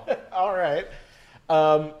at all. All right.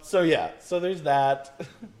 So there's that.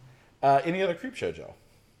 Any other creep show, Joe?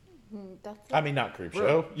 That's it. I mean, not creep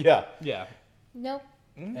show. Yeah. Yeah. Nope.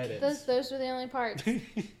 Edits. Those were the only parts.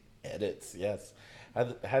 Edits, yes.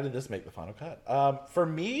 How did this make the final cut? For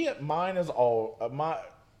me, mine is all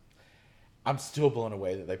I'm still blown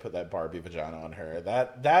away that they put that Barbie vagina on her.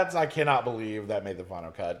 That's I cannot believe that made the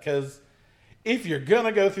final cut. Because if you're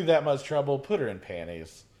gonna go through that much trouble, put her in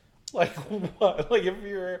panties. Like what? Like if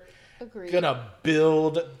you're Agreed. gonna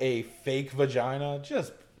build a fake vagina,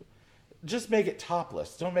 just make it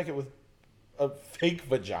topless. Don't make it with a fake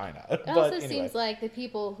vagina. It But also anyway. seems like the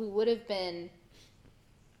people who would have been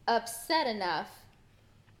upset enough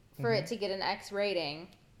for it to get an X rating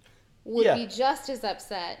would Yeah. be just as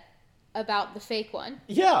upset about the fake one.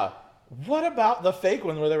 Yeah. What about the fake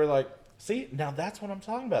one where they were like, see, now that's what I'm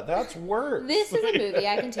talking about. That's worse. This is a movie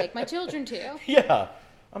I can take my children to. Yeah.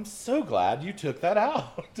 I'm so glad you took that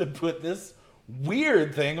out to put this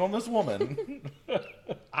weird thing on this woman.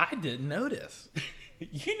 I didn't notice.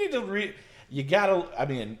 You need to you gotta, I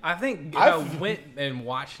mean, I think if I I've- went and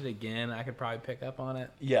watched it again, I could probably pick up on it.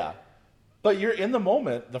 yeah. But you're in the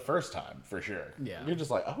moment the first time, for sure. Yeah. You're just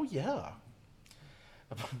like, oh, yeah.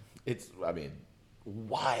 It's, I mean,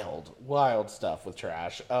 wild stuff with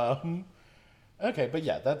trash. Okay, but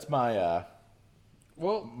yeah, that's my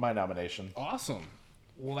my nomination. Awesome.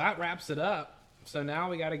 Well, that wraps it up. So now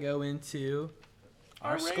we got to go into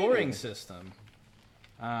our Our scoring rating. system.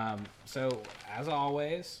 So as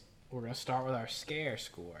always, we're going to start with our scare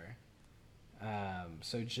score.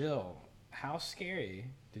 So Jill, how scary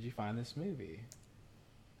did you find this movie?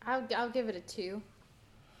 I'll give it a 2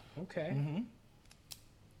 Okay.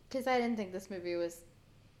 because I didn't think this movie was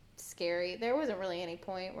scary. There wasn't really any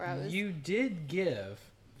point where I was. You did give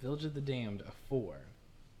Village of the Damned a 4.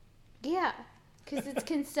 Yeah, because it's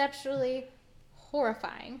conceptually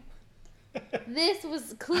horrifying. This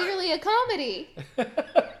was clearly a comedy.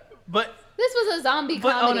 But This was a zombie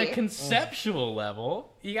But on comedy. a conceptual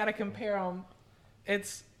level, you got to compare them.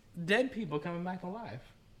 It's dead people coming back alive.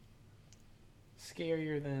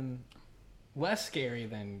 Less scary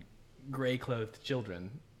than gray-clothed children.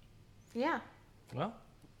 Yeah. Well,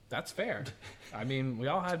 that's fair. I mean, we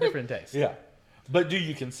all have different tastes. Yeah. But do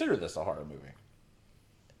you consider this a horror movie?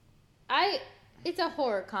 It's a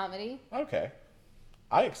horror comedy. Okay.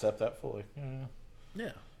 I accept that fully.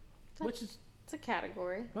 Yeah. Which is, It's a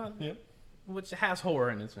category. well, Yeah. which has horror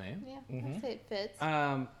in its name. Yeah, I'd say it fits.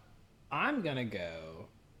 I'm gonna go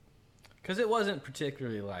because it wasn't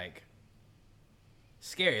particularly like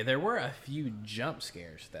scary. There were a few jump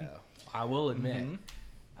scares though. I will admit.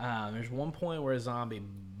 There's one point where a zombie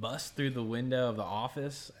busts through the window of the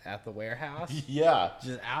office at the warehouse, Yeah.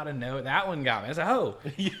 just out of nowhere. That one got me. I was like, oh.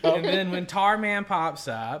 Yeah. And then when Tar Man pops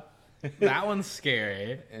up, That one's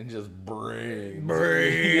scary. And just brains.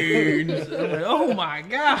 Brains. I'm like, oh my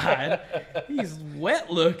god, he's wet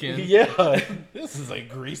looking. Yeah, this is a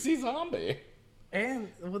greasy zombie. And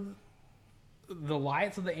with the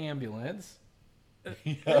lights of the ambulance,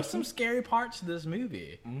 Yeah. there's some scary parts to this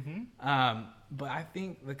movie. But I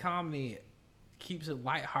think the comedy keeps it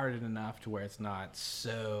lighthearted enough to where it's not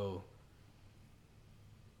so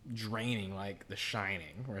draining like The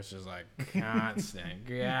Shining, where it's just like constant.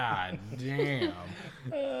 God damn.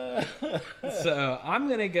 So I'm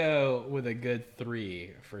gonna go with a good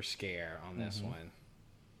 3 for scare on this one.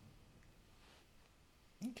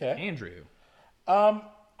 Okay. Andrew.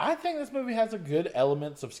 I think this movie has a good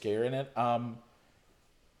elements of scare in it.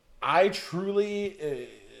 I truly,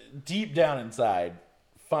 deep down inside,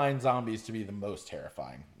 find zombies to be the most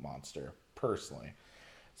terrifying monster, personally.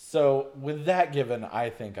 So, with that given, I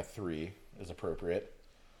think a 3 is appropriate.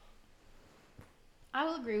 I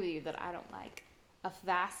will agree with you that I don't like a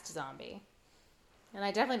fast zombie. And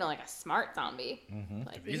I definitely don't like a smart zombie.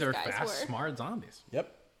 Like These are guys fast, were. smart zombies.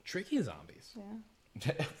 Yep. Tricky zombies.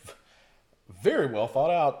 Yeah. Very well thought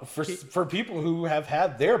out for people who have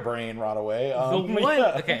had their brain rot away. The one,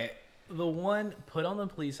 yeah. okay, the one put on the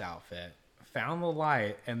police outfit, found the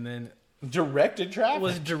light, and then Directed traffic.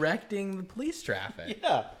 was directing the police traffic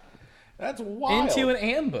Yeah. That's wild. into an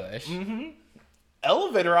ambush.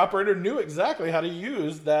 Elevator operator knew exactly how to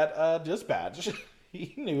use that dispatch.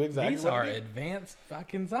 He knew exactly These what are to do. advanced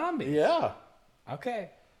fucking zombies. Yeah.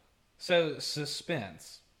 Okay. So,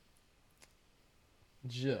 suspense.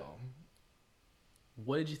 Jill,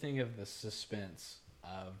 what did you think of the suspense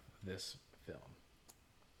of this film?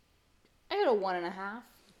 I got a 1.5.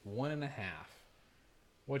 1.5.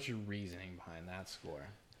 What's your reasoning behind that score?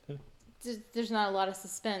 There's not a lot of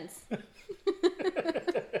suspense.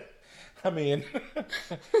 I mean,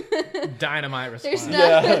 Dynamite response. There's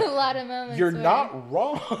not Yeah. a lot of moments. you're where- not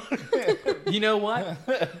wrong. You know what?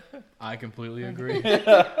 I completely agree.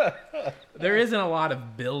 There isn't a lot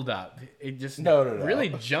of build-up. It just No. really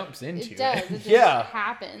jumps into It does. It just Yeah.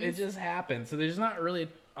 happens. It just happens. So there's not really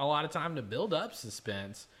a lot of time to build up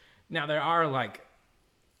suspense. Now there are like,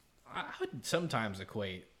 I would sometimes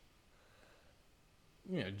equate,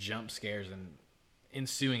 jump scares and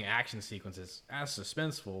ensuing action sequences as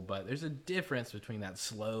suspenseful, but there's a difference between that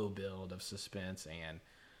slow build of suspense and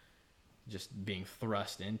just being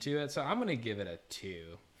thrust into it. So I'm going to give it a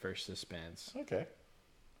 2 for suspense. Okay.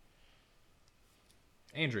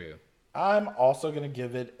 Andrew. I'm also going to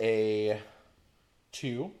give it a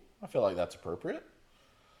 2. I feel like that's appropriate.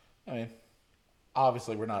 I mean,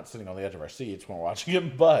 obviously we're not sitting on the edge of our seats when we're watching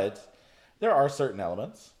it, but there are certain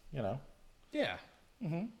elements, Yeah.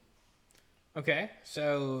 Okay,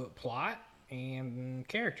 so plot and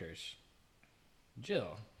characters.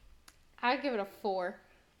 Jill. I'd give it a 4.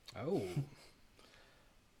 Oh.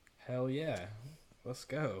 Hell yeah. Let's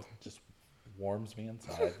go. Just warms me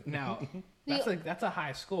inside. Now, that's a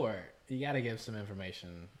high score. You got to give some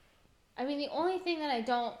information. I mean, the only thing that I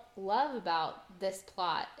don't love about this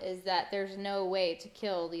plot is that there's no way to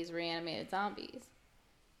kill these reanimated zombies.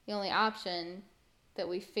 The only option that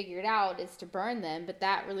we figured out is to burn them, but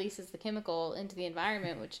that releases the chemical into the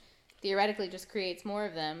environment, which theoretically just creates more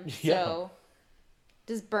of them. Yeah. So,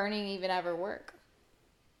 does burning even ever work?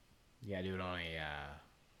 You got to do it on a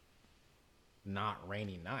not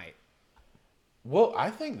rainy night. Well, I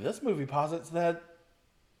think this movie posits that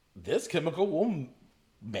this chemical will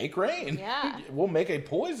make rain. Yeah. Will make a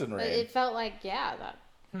poison But rain. it felt like,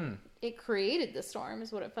 it created the storm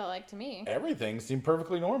is what it felt like to me. Everything seemed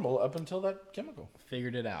perfectly normal up until that chemical.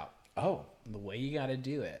 Figured it out. Oh. The way you got to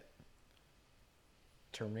do it.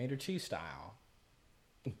 Terminator 2 style.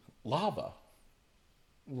 Lava.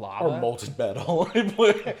 Lava. Or molten metal.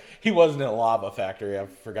 He wasn't in a lava factory, I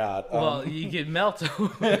forgot. Well, you could melt him.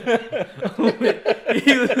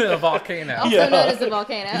 He was in a volcano. Also Yeah. known as the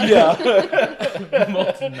volcano. Yeah.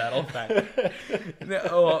 Molten metal factory. No,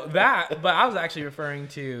 well, that, but I was actually referring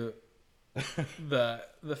to the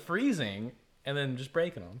freezing and then just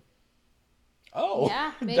breaking them. Oh.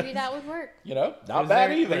 Yeah, maybe that would work. Not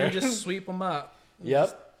bad Then either. you just sweep them up.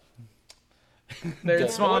 Yep. They're Yeah.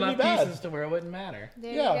 small Wouldn't enough be bad. pieces to where it wouldn't matter.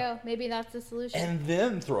 There Yeah. you go. Maybe that's the solution. And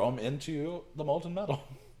then throw them into the molten metal.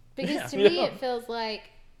 Because to me, Yeah. it feels like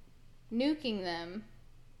nuking them.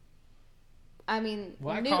 I mean,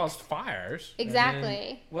 Well, that nukes. caused fires. and Exactly.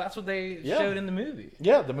 then- well, that's what they Yeah. showed in the movie.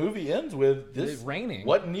 Yeah, the movie ends with this It raining.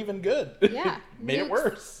 wasn't even good. Yeah. Made it nukes,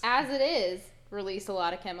 worse. As it is, release a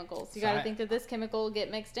lot of chemicals. You got to Right. think that this chemical will get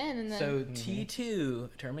mixed in, and then So T2,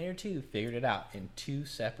 Terminator 2, figured it out in 2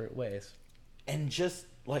 separate ways. And just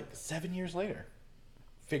like 7 years later,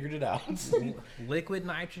 figured it out. Liquid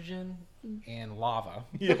nitrogen and lava.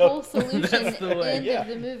 The whole solution That's the way, end yeah. of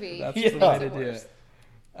the movie. That's Yeah. the way to Makes do it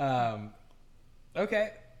it.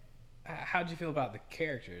 Okay. How'd you feel about the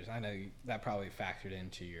characters? I know that probably factored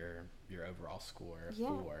into your overall score. Yeah.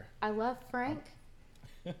 4. I love Frank.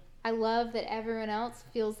 I love that everyone else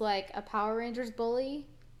feels like a Power Rangers bully.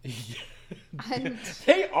 And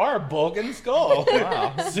They are Bulk and Skull.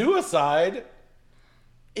 Wow. Suicide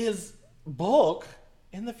is Bulk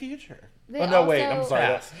in the future. They Oh, no, wait, I'm also- sorry.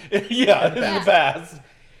 Past. Yeah, in Yeah. the past.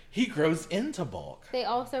 He grows into Bulk. they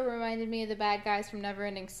also reminded me of the bad guys from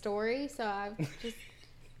Neverending Story, so I'm just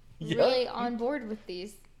Yep. really on board with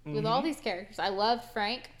with all these characters. I love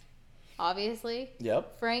Frank, obviously.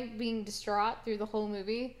 Yep. Frank being distraught through the whole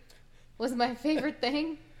movie was my favorite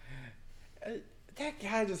thing. That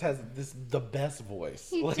guy just has the best voice.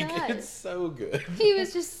 He like does. it's so good. He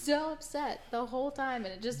was just so upset the whole time,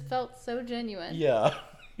 and it just felt so genuine. Yeah.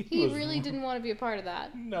 He was- really didn't want to be a part of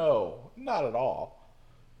that. No, not at all.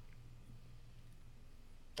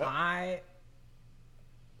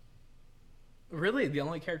 Really, the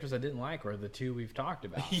only characters I didn't like were the 2 we've talked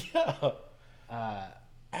about. Yeah.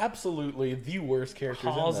 Absolutely the worst characters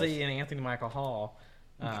in Halsey this. and Anthony Michael Hall.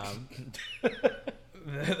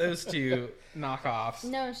 Those 2 knockoffs.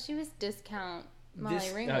 No, she was discount Molly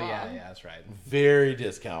Ringwald. Oh, yeah, that's right. Very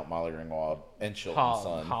discount Molly Ringwald and Chilton's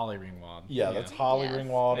son. Holly Ringwald. Yeah, that's Holly Yes.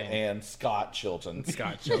 Ringwald And- and Scott Chilton.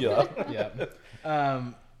 Scott Yeah.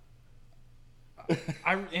 Chilton.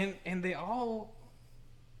 And they all,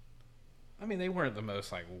 I mean, they weren't the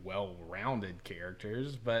most like well-rounded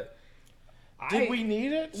characters, but Did we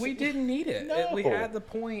need it? We didn't need it. No. We had the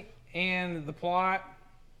point and the plot.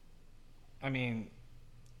 I mean,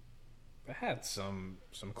 it had some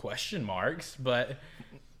question marks, but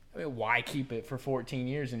I mean, why keep it for 14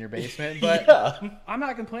 years in your basement? But Yeah. I'm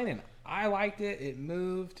not complaining. I liked it. It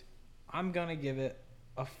moved. I'm gonna give it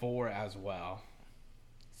a 4 as well.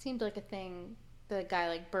 Seemed like a thing that a guy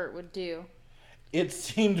like Bert would do. It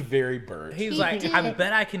seemed very Bert. He's He like, did. I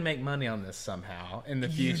bet I can make money on this somehow in the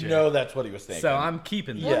future. You know that's what he was thinking. So I'm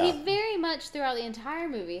keeping Yeah. that. Well, he very much throughout the entire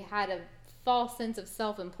movie had a false sense of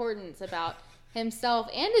self-importance about himself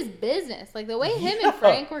and his business. Like the way him and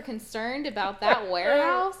Frank were concerned about that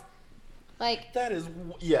warehouse. Like, That is,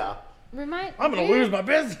 yeah. remind. I'm going to where- lose my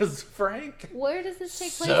business, Frank. Where does this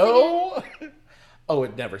take place again? So? Oh,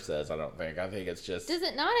 it never says, I don't think. I think it's just, Does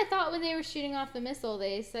it not? I thought when they were shooting off the missile,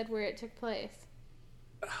 they said where it took place.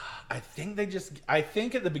 I think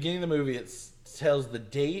at the beginning of the movie it tells the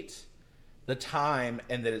date, the time,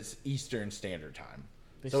 and that it's Eastern Standard Time.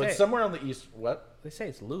 They So it's say- somewhere on the east, what? They say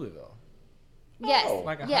it's Louisville. Yes. Oh.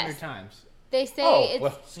 Like 100 yes. times. They say Oh, it's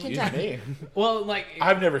well, excuse Kentucky. me. Well, like,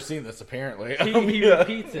 I've never seen this, apparently. he Yeah.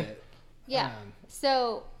 repeats it. Yeah.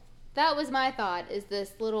 So that was my thought, is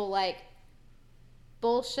this little like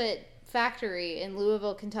bullshit factory in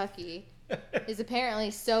Louisville, Kentucky is apparently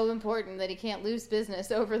so important that he can't lose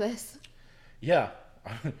business over this. Yeah.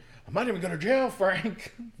 I might even go to jail,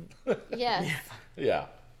 Frank. Yes. Yeah.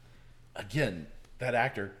 Again, that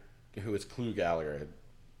actor who is Clu Gallagher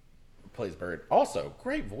plays Bert. Also,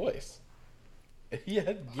 great voice. He has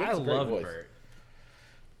I a great love voice. Bert.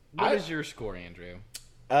 What is your score, Andrew?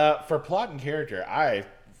 For plot and character, I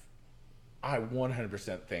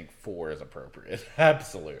 100% think 4 is appropriate.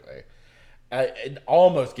 Absolutely. I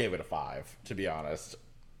almost gave it a 5, to be honest.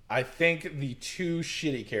 I think the 2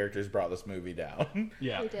 shitty characters brought this movie down.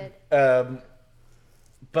 Yeah. They did.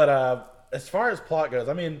 But as far as plot goes,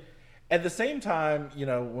 I mean, at the same time, you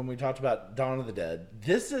know, when we talked about Dawn of the Dead,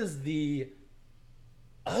 this is the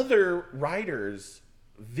other writer's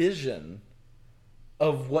vision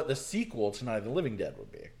of what the sequel to Night of the Living Dead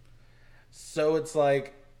would be. So it's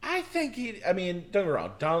like, I think don't get me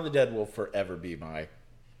wrong, Dawn of the Dead will forever be my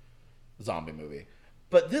zombie movie.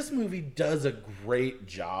 But this movie does a great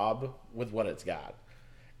job with what it's got.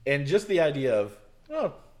 And just the idea of,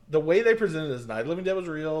 oh, the way they presented this, Night of the Living Dead was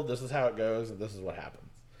real, this is how it goes, and this is what happens.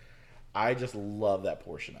 I just love that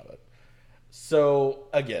portion of it. So,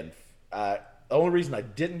 again, the only reason I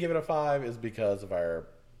didn't give it a 5 is because of our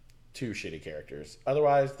 2 shitty characters.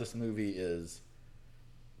 Otherwise, this movie is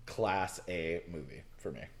Class A movie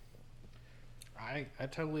for me. I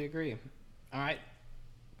totally agree. All right.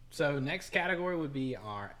 So next category would be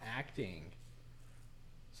our acting.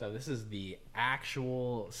 So this is the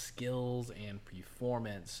actual skills and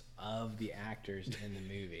performance of the actors in the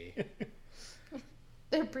movie.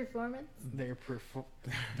 Their performance. Their performance.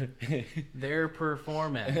 Performance. Their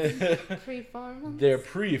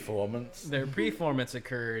performance. Their performance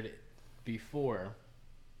occurred before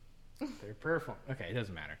They're perform. Okay, it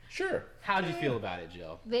doesn't matter. Sure. How'd you feel about it,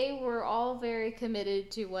 Jill? They were all very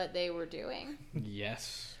committed to what they were doing.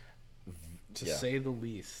 Yes, to Yeah. say the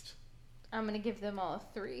least. I'm gonna give them all a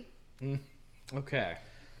 3. Okay.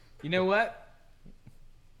 You know what?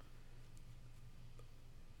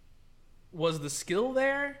 Was the skill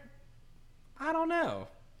there? I don't know.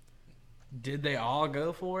 Did they all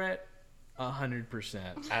go for it?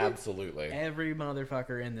 100%. Absolutely. Every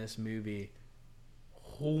motherfucker in this movie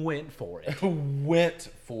went for it. Went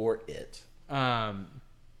for it.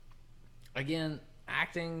 Again,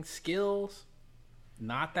 acting skills,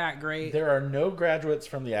 not that great. There are no graduates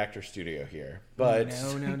from the actor studio here, but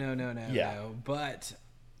No. Yeah. No. But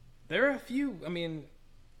there are a few. I mean,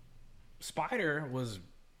 Spider was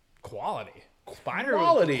quality. Spider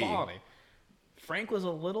Quality. was quality. Frank was a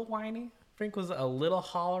little whiny. Frank was a little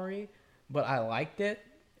hollery, but I liked it.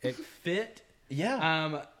 It fit.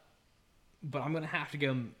 yeah, But I'm gonna have to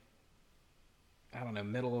go. I don't know,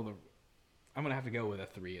 middle of the. I'm gonna have to go with a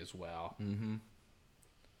 3 as well. Mm-hmm.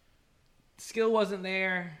 Skill wasn't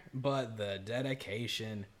there, but the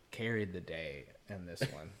dedication carried the day in this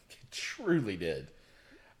one. it truly did.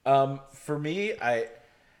 For me, I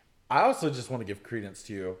also just want to give credence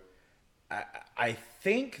to. I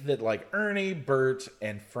think that like Ernie, Bert,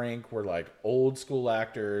 and Frank were like old school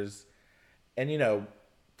actors, and you know,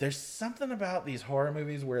 there's something about these horror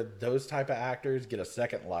movies where those type of actors get a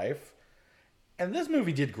second life, and this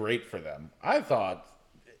movie did great for them. I thought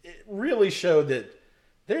it really showed that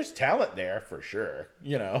there's talent there for sure,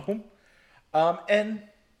 you know, and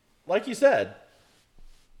like you said,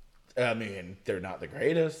 I mean, they're not the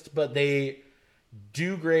greatest, but they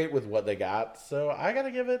do great with what they got. So I got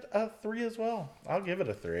to give it a 3 as well. I'll give it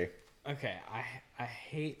a 3. Okay, I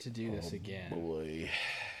hate to do this again. Boy.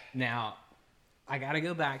 Now, I got to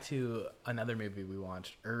go back to another movie we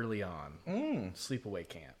watched early on, Sleepaway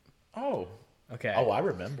Camp. Oh. Okay. Oh, I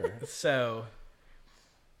remember. So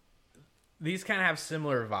these kind of have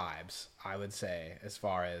similar vibes, I would say, as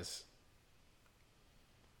far as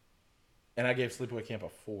And I gave Sleepaway Camp a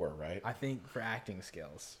 4, right? I think for acting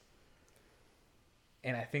skills.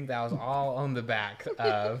 And I think that was all on the back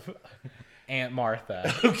of Aunt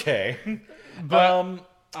Martha. Okay. But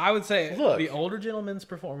I would say look. the older gentleman's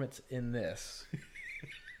performance in this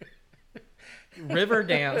River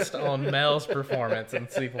danced on Mel's performance in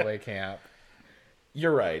Sleepaway Camp.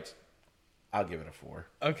 You're right. I'll give it a 4.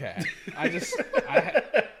 Okay.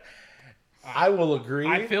 I will agree.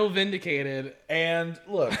 I feel vindicated. And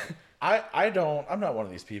look, I'm not one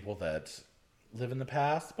of these people that live in the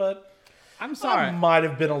past, but I'm I sorry. might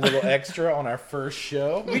have been a little extra on our first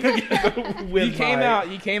show. You came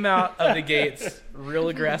out of the gates real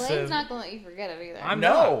Blaine's aggressive. not gonna let you forget it either.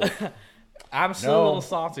 I'm still a No. little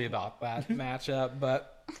salty about that matchup,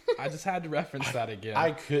 but I just had to reference that again.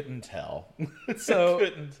 I couldn't tell. So-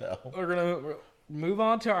 couldn't tell. We're gonna move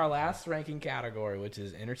on to our last ranking category, which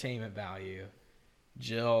is entertainment value.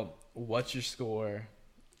 Jill, what's your score?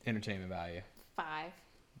 Entertainment value. 5.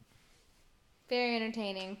 Very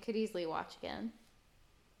entertaining. Could easily watch again.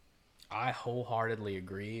 I wholeheartedly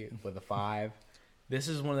agree with a 5. This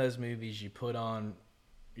is one of those movies you put on,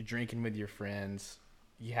 you're drinking with your friends,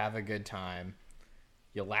 you have a good time,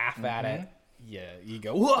 you laugh at it, you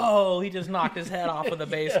go, whoa, he just knocked his head off with a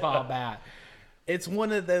baseball bat. It's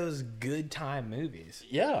one of those good time movies.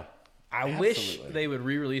 Yeah. I wish Absolutely. they would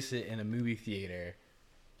re-release it in a movie theater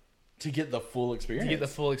To get the full experience. to get the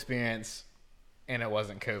full experience, and it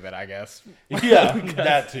wasn't COVID, I guess. Yeah,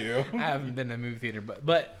 that too. I haven't been to a movie theater,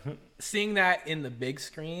 but seeing that in the big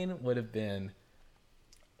screen would have been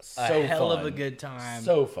So a hell fun. of a good time.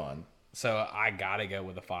 So fun. So I gotta go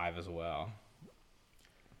with a 5 as well.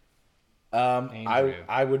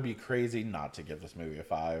 I would be crazy not to give this movie a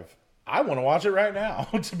 5. I want to watch it right now,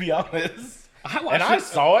 to be honest. I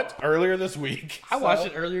saw it earlier this week. I watched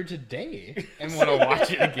it earlier today and want to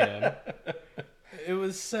watch it again. It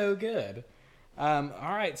was so good. All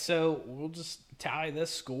right, so we'll just tally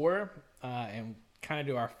this score and kind of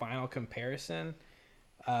do our final comparison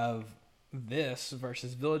of this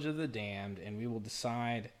versus Village of the Damned, and we will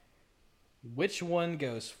decide which one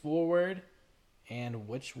goes forward and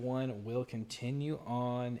which one will continue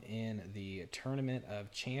on in the Tournament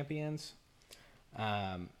of Champions.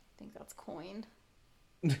 I think that's coined.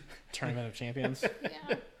 Tournament of Champions.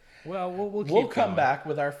 Yeah. Well, we'll keep We'll come going. back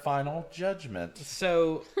with our final judgment.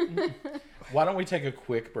 So, Why don't we take a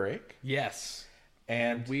quick break yes,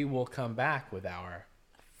 and we will come back with our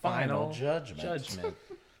final final judgment.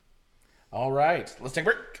 All right, let's take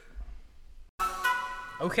a break.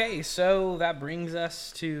 Okay, so that brings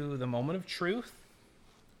us to the moment of truth.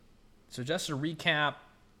 So just to recap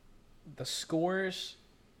the scores,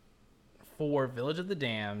 for Village of the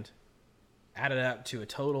Damned added up to a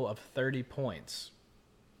total of 30 points.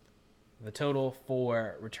 The total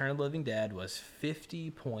for Return of the Living Dead was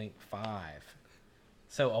 50.5.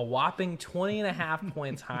 So a whopping 20.5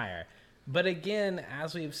 points higher. But again,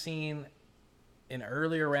 as we've seen in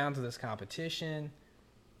earlier rounds of this competition,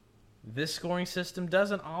 this scoring system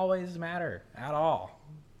doesn't always matter at all.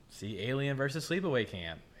 See Alien versus Sleepaway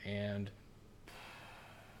Camp. And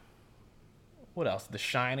what else? The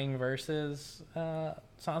Shining versus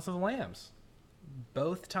Silence of the Lambs.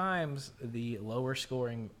 Both times the lower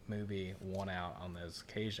scoring movie won out on those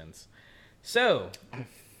occasions. So I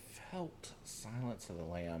felt Silence of the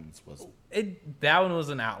Lambs was... that one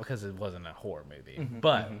wasn't out because it wasn't a horror movie.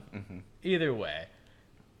 But either way,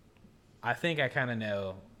 I think I kind of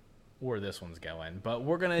know where this one's going. But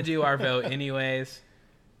we're going to do our vote anyways.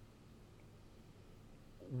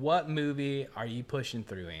 What movie are you pushing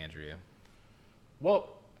through, Andrew? Well,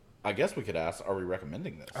 I guess we could ask, are we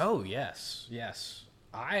recommending this? Oh, yes. Yes.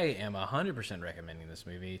 I am 100% recommending this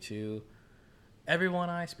movie to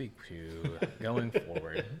everyone I speak to going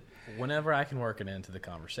forward. Whenever I can work it into the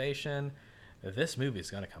conversation, this movie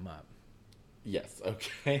is going to come up. Yes,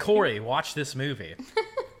 okay. Corey, watch this movie.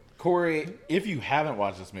 Corey, if you haven't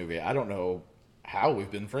watched this movie, I don't know how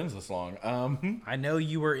we've been friends this long. I know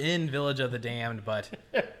you were in Village of the Damned, but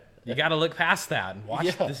you got to look past that and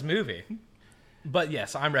watch this movie. But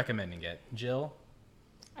yes, I'm recommending it. Jill?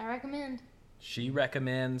 I recommend. She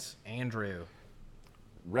recommends. Andrew?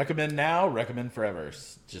 Recommend now, recommend forever.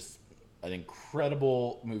 Just an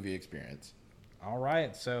incredible movie experience. All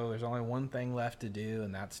right, so there's only one thing left to do,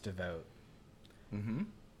 and that's to vote.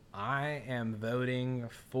 I am voting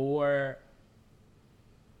for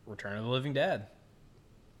Return of the Living Dead.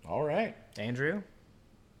 All right. Andrew?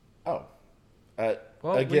 Oh.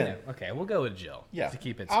 Well, again. We'll go with Jill. Yeah. To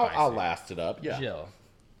keep it spicy. I'll last it up. Yeah. Jill.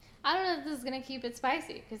 I don't know if this is going to keep it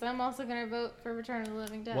spicy, because I'm also going to vote for Return of the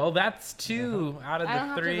Living Dead. Well, that's two out of I don't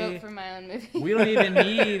the have three. to vote for my own movie. We don't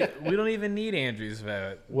even need Andrew's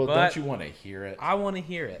vote. Well, but don't you want to hear it? I want to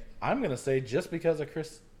hear it. I'm going to say just because of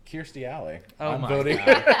Kirstie Alley. Oh I'm my voting.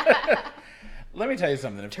 God. Let me tell you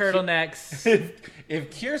something. Turtlenecks. If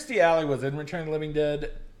Kirstie Alley was in Return of the Living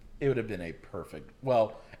Dead, it would have been a perfect.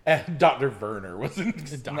 Well, Dr. Werner was in.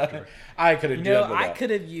 Doctor. I could have done I that. could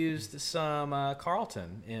have used some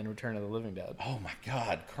Carlton in Return of the Living Dead. Oh my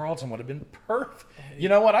God, Carlton would have been perfect. You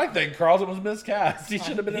know what? I think Carlton was miscast. He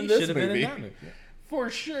should have been in this should have movie. been in that movie. For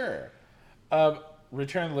sure.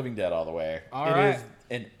 Return of the Living Dead all the way. All It right. is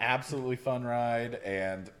an absolutely fun ride,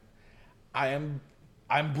 and I'm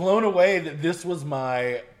blown away that this was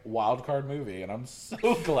my wild card movie, and I'm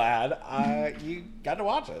so glad you got to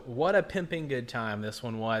watch it. What a pimping good time this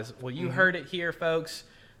one was. Well, you heard it here, folks.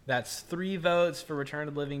 That's 3 votes for Return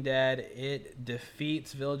of the Living Dead. It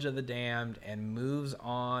defeats Village of the Damned and moves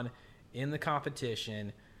on in the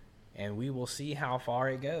competition, and we will see how far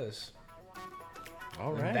it goes.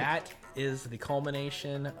 All And that is the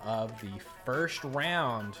culmination of the first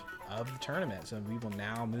round of the tournament. So we will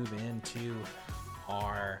now move into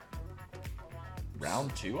our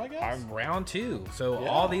Round 2, I our guess? round 2. So Yeah.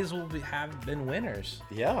 all these will have been winners.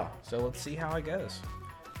 Yeah. So let's see how it goes.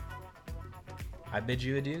 I bid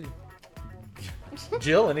you adieu.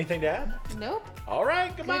 Jill, anything to add? Nope. All right,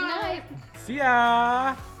 Good goodbye. night. See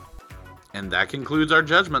ya! And that concludes our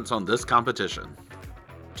judgments on this competition.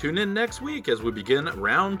 Tune in next week as we begin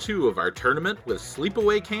round 2 of our tournament with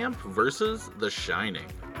Sleepaway Camp versus The Shining.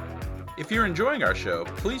 If you're enjoying our show,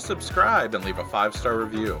 please subscribe and leave a 5-star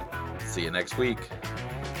review. See you next week.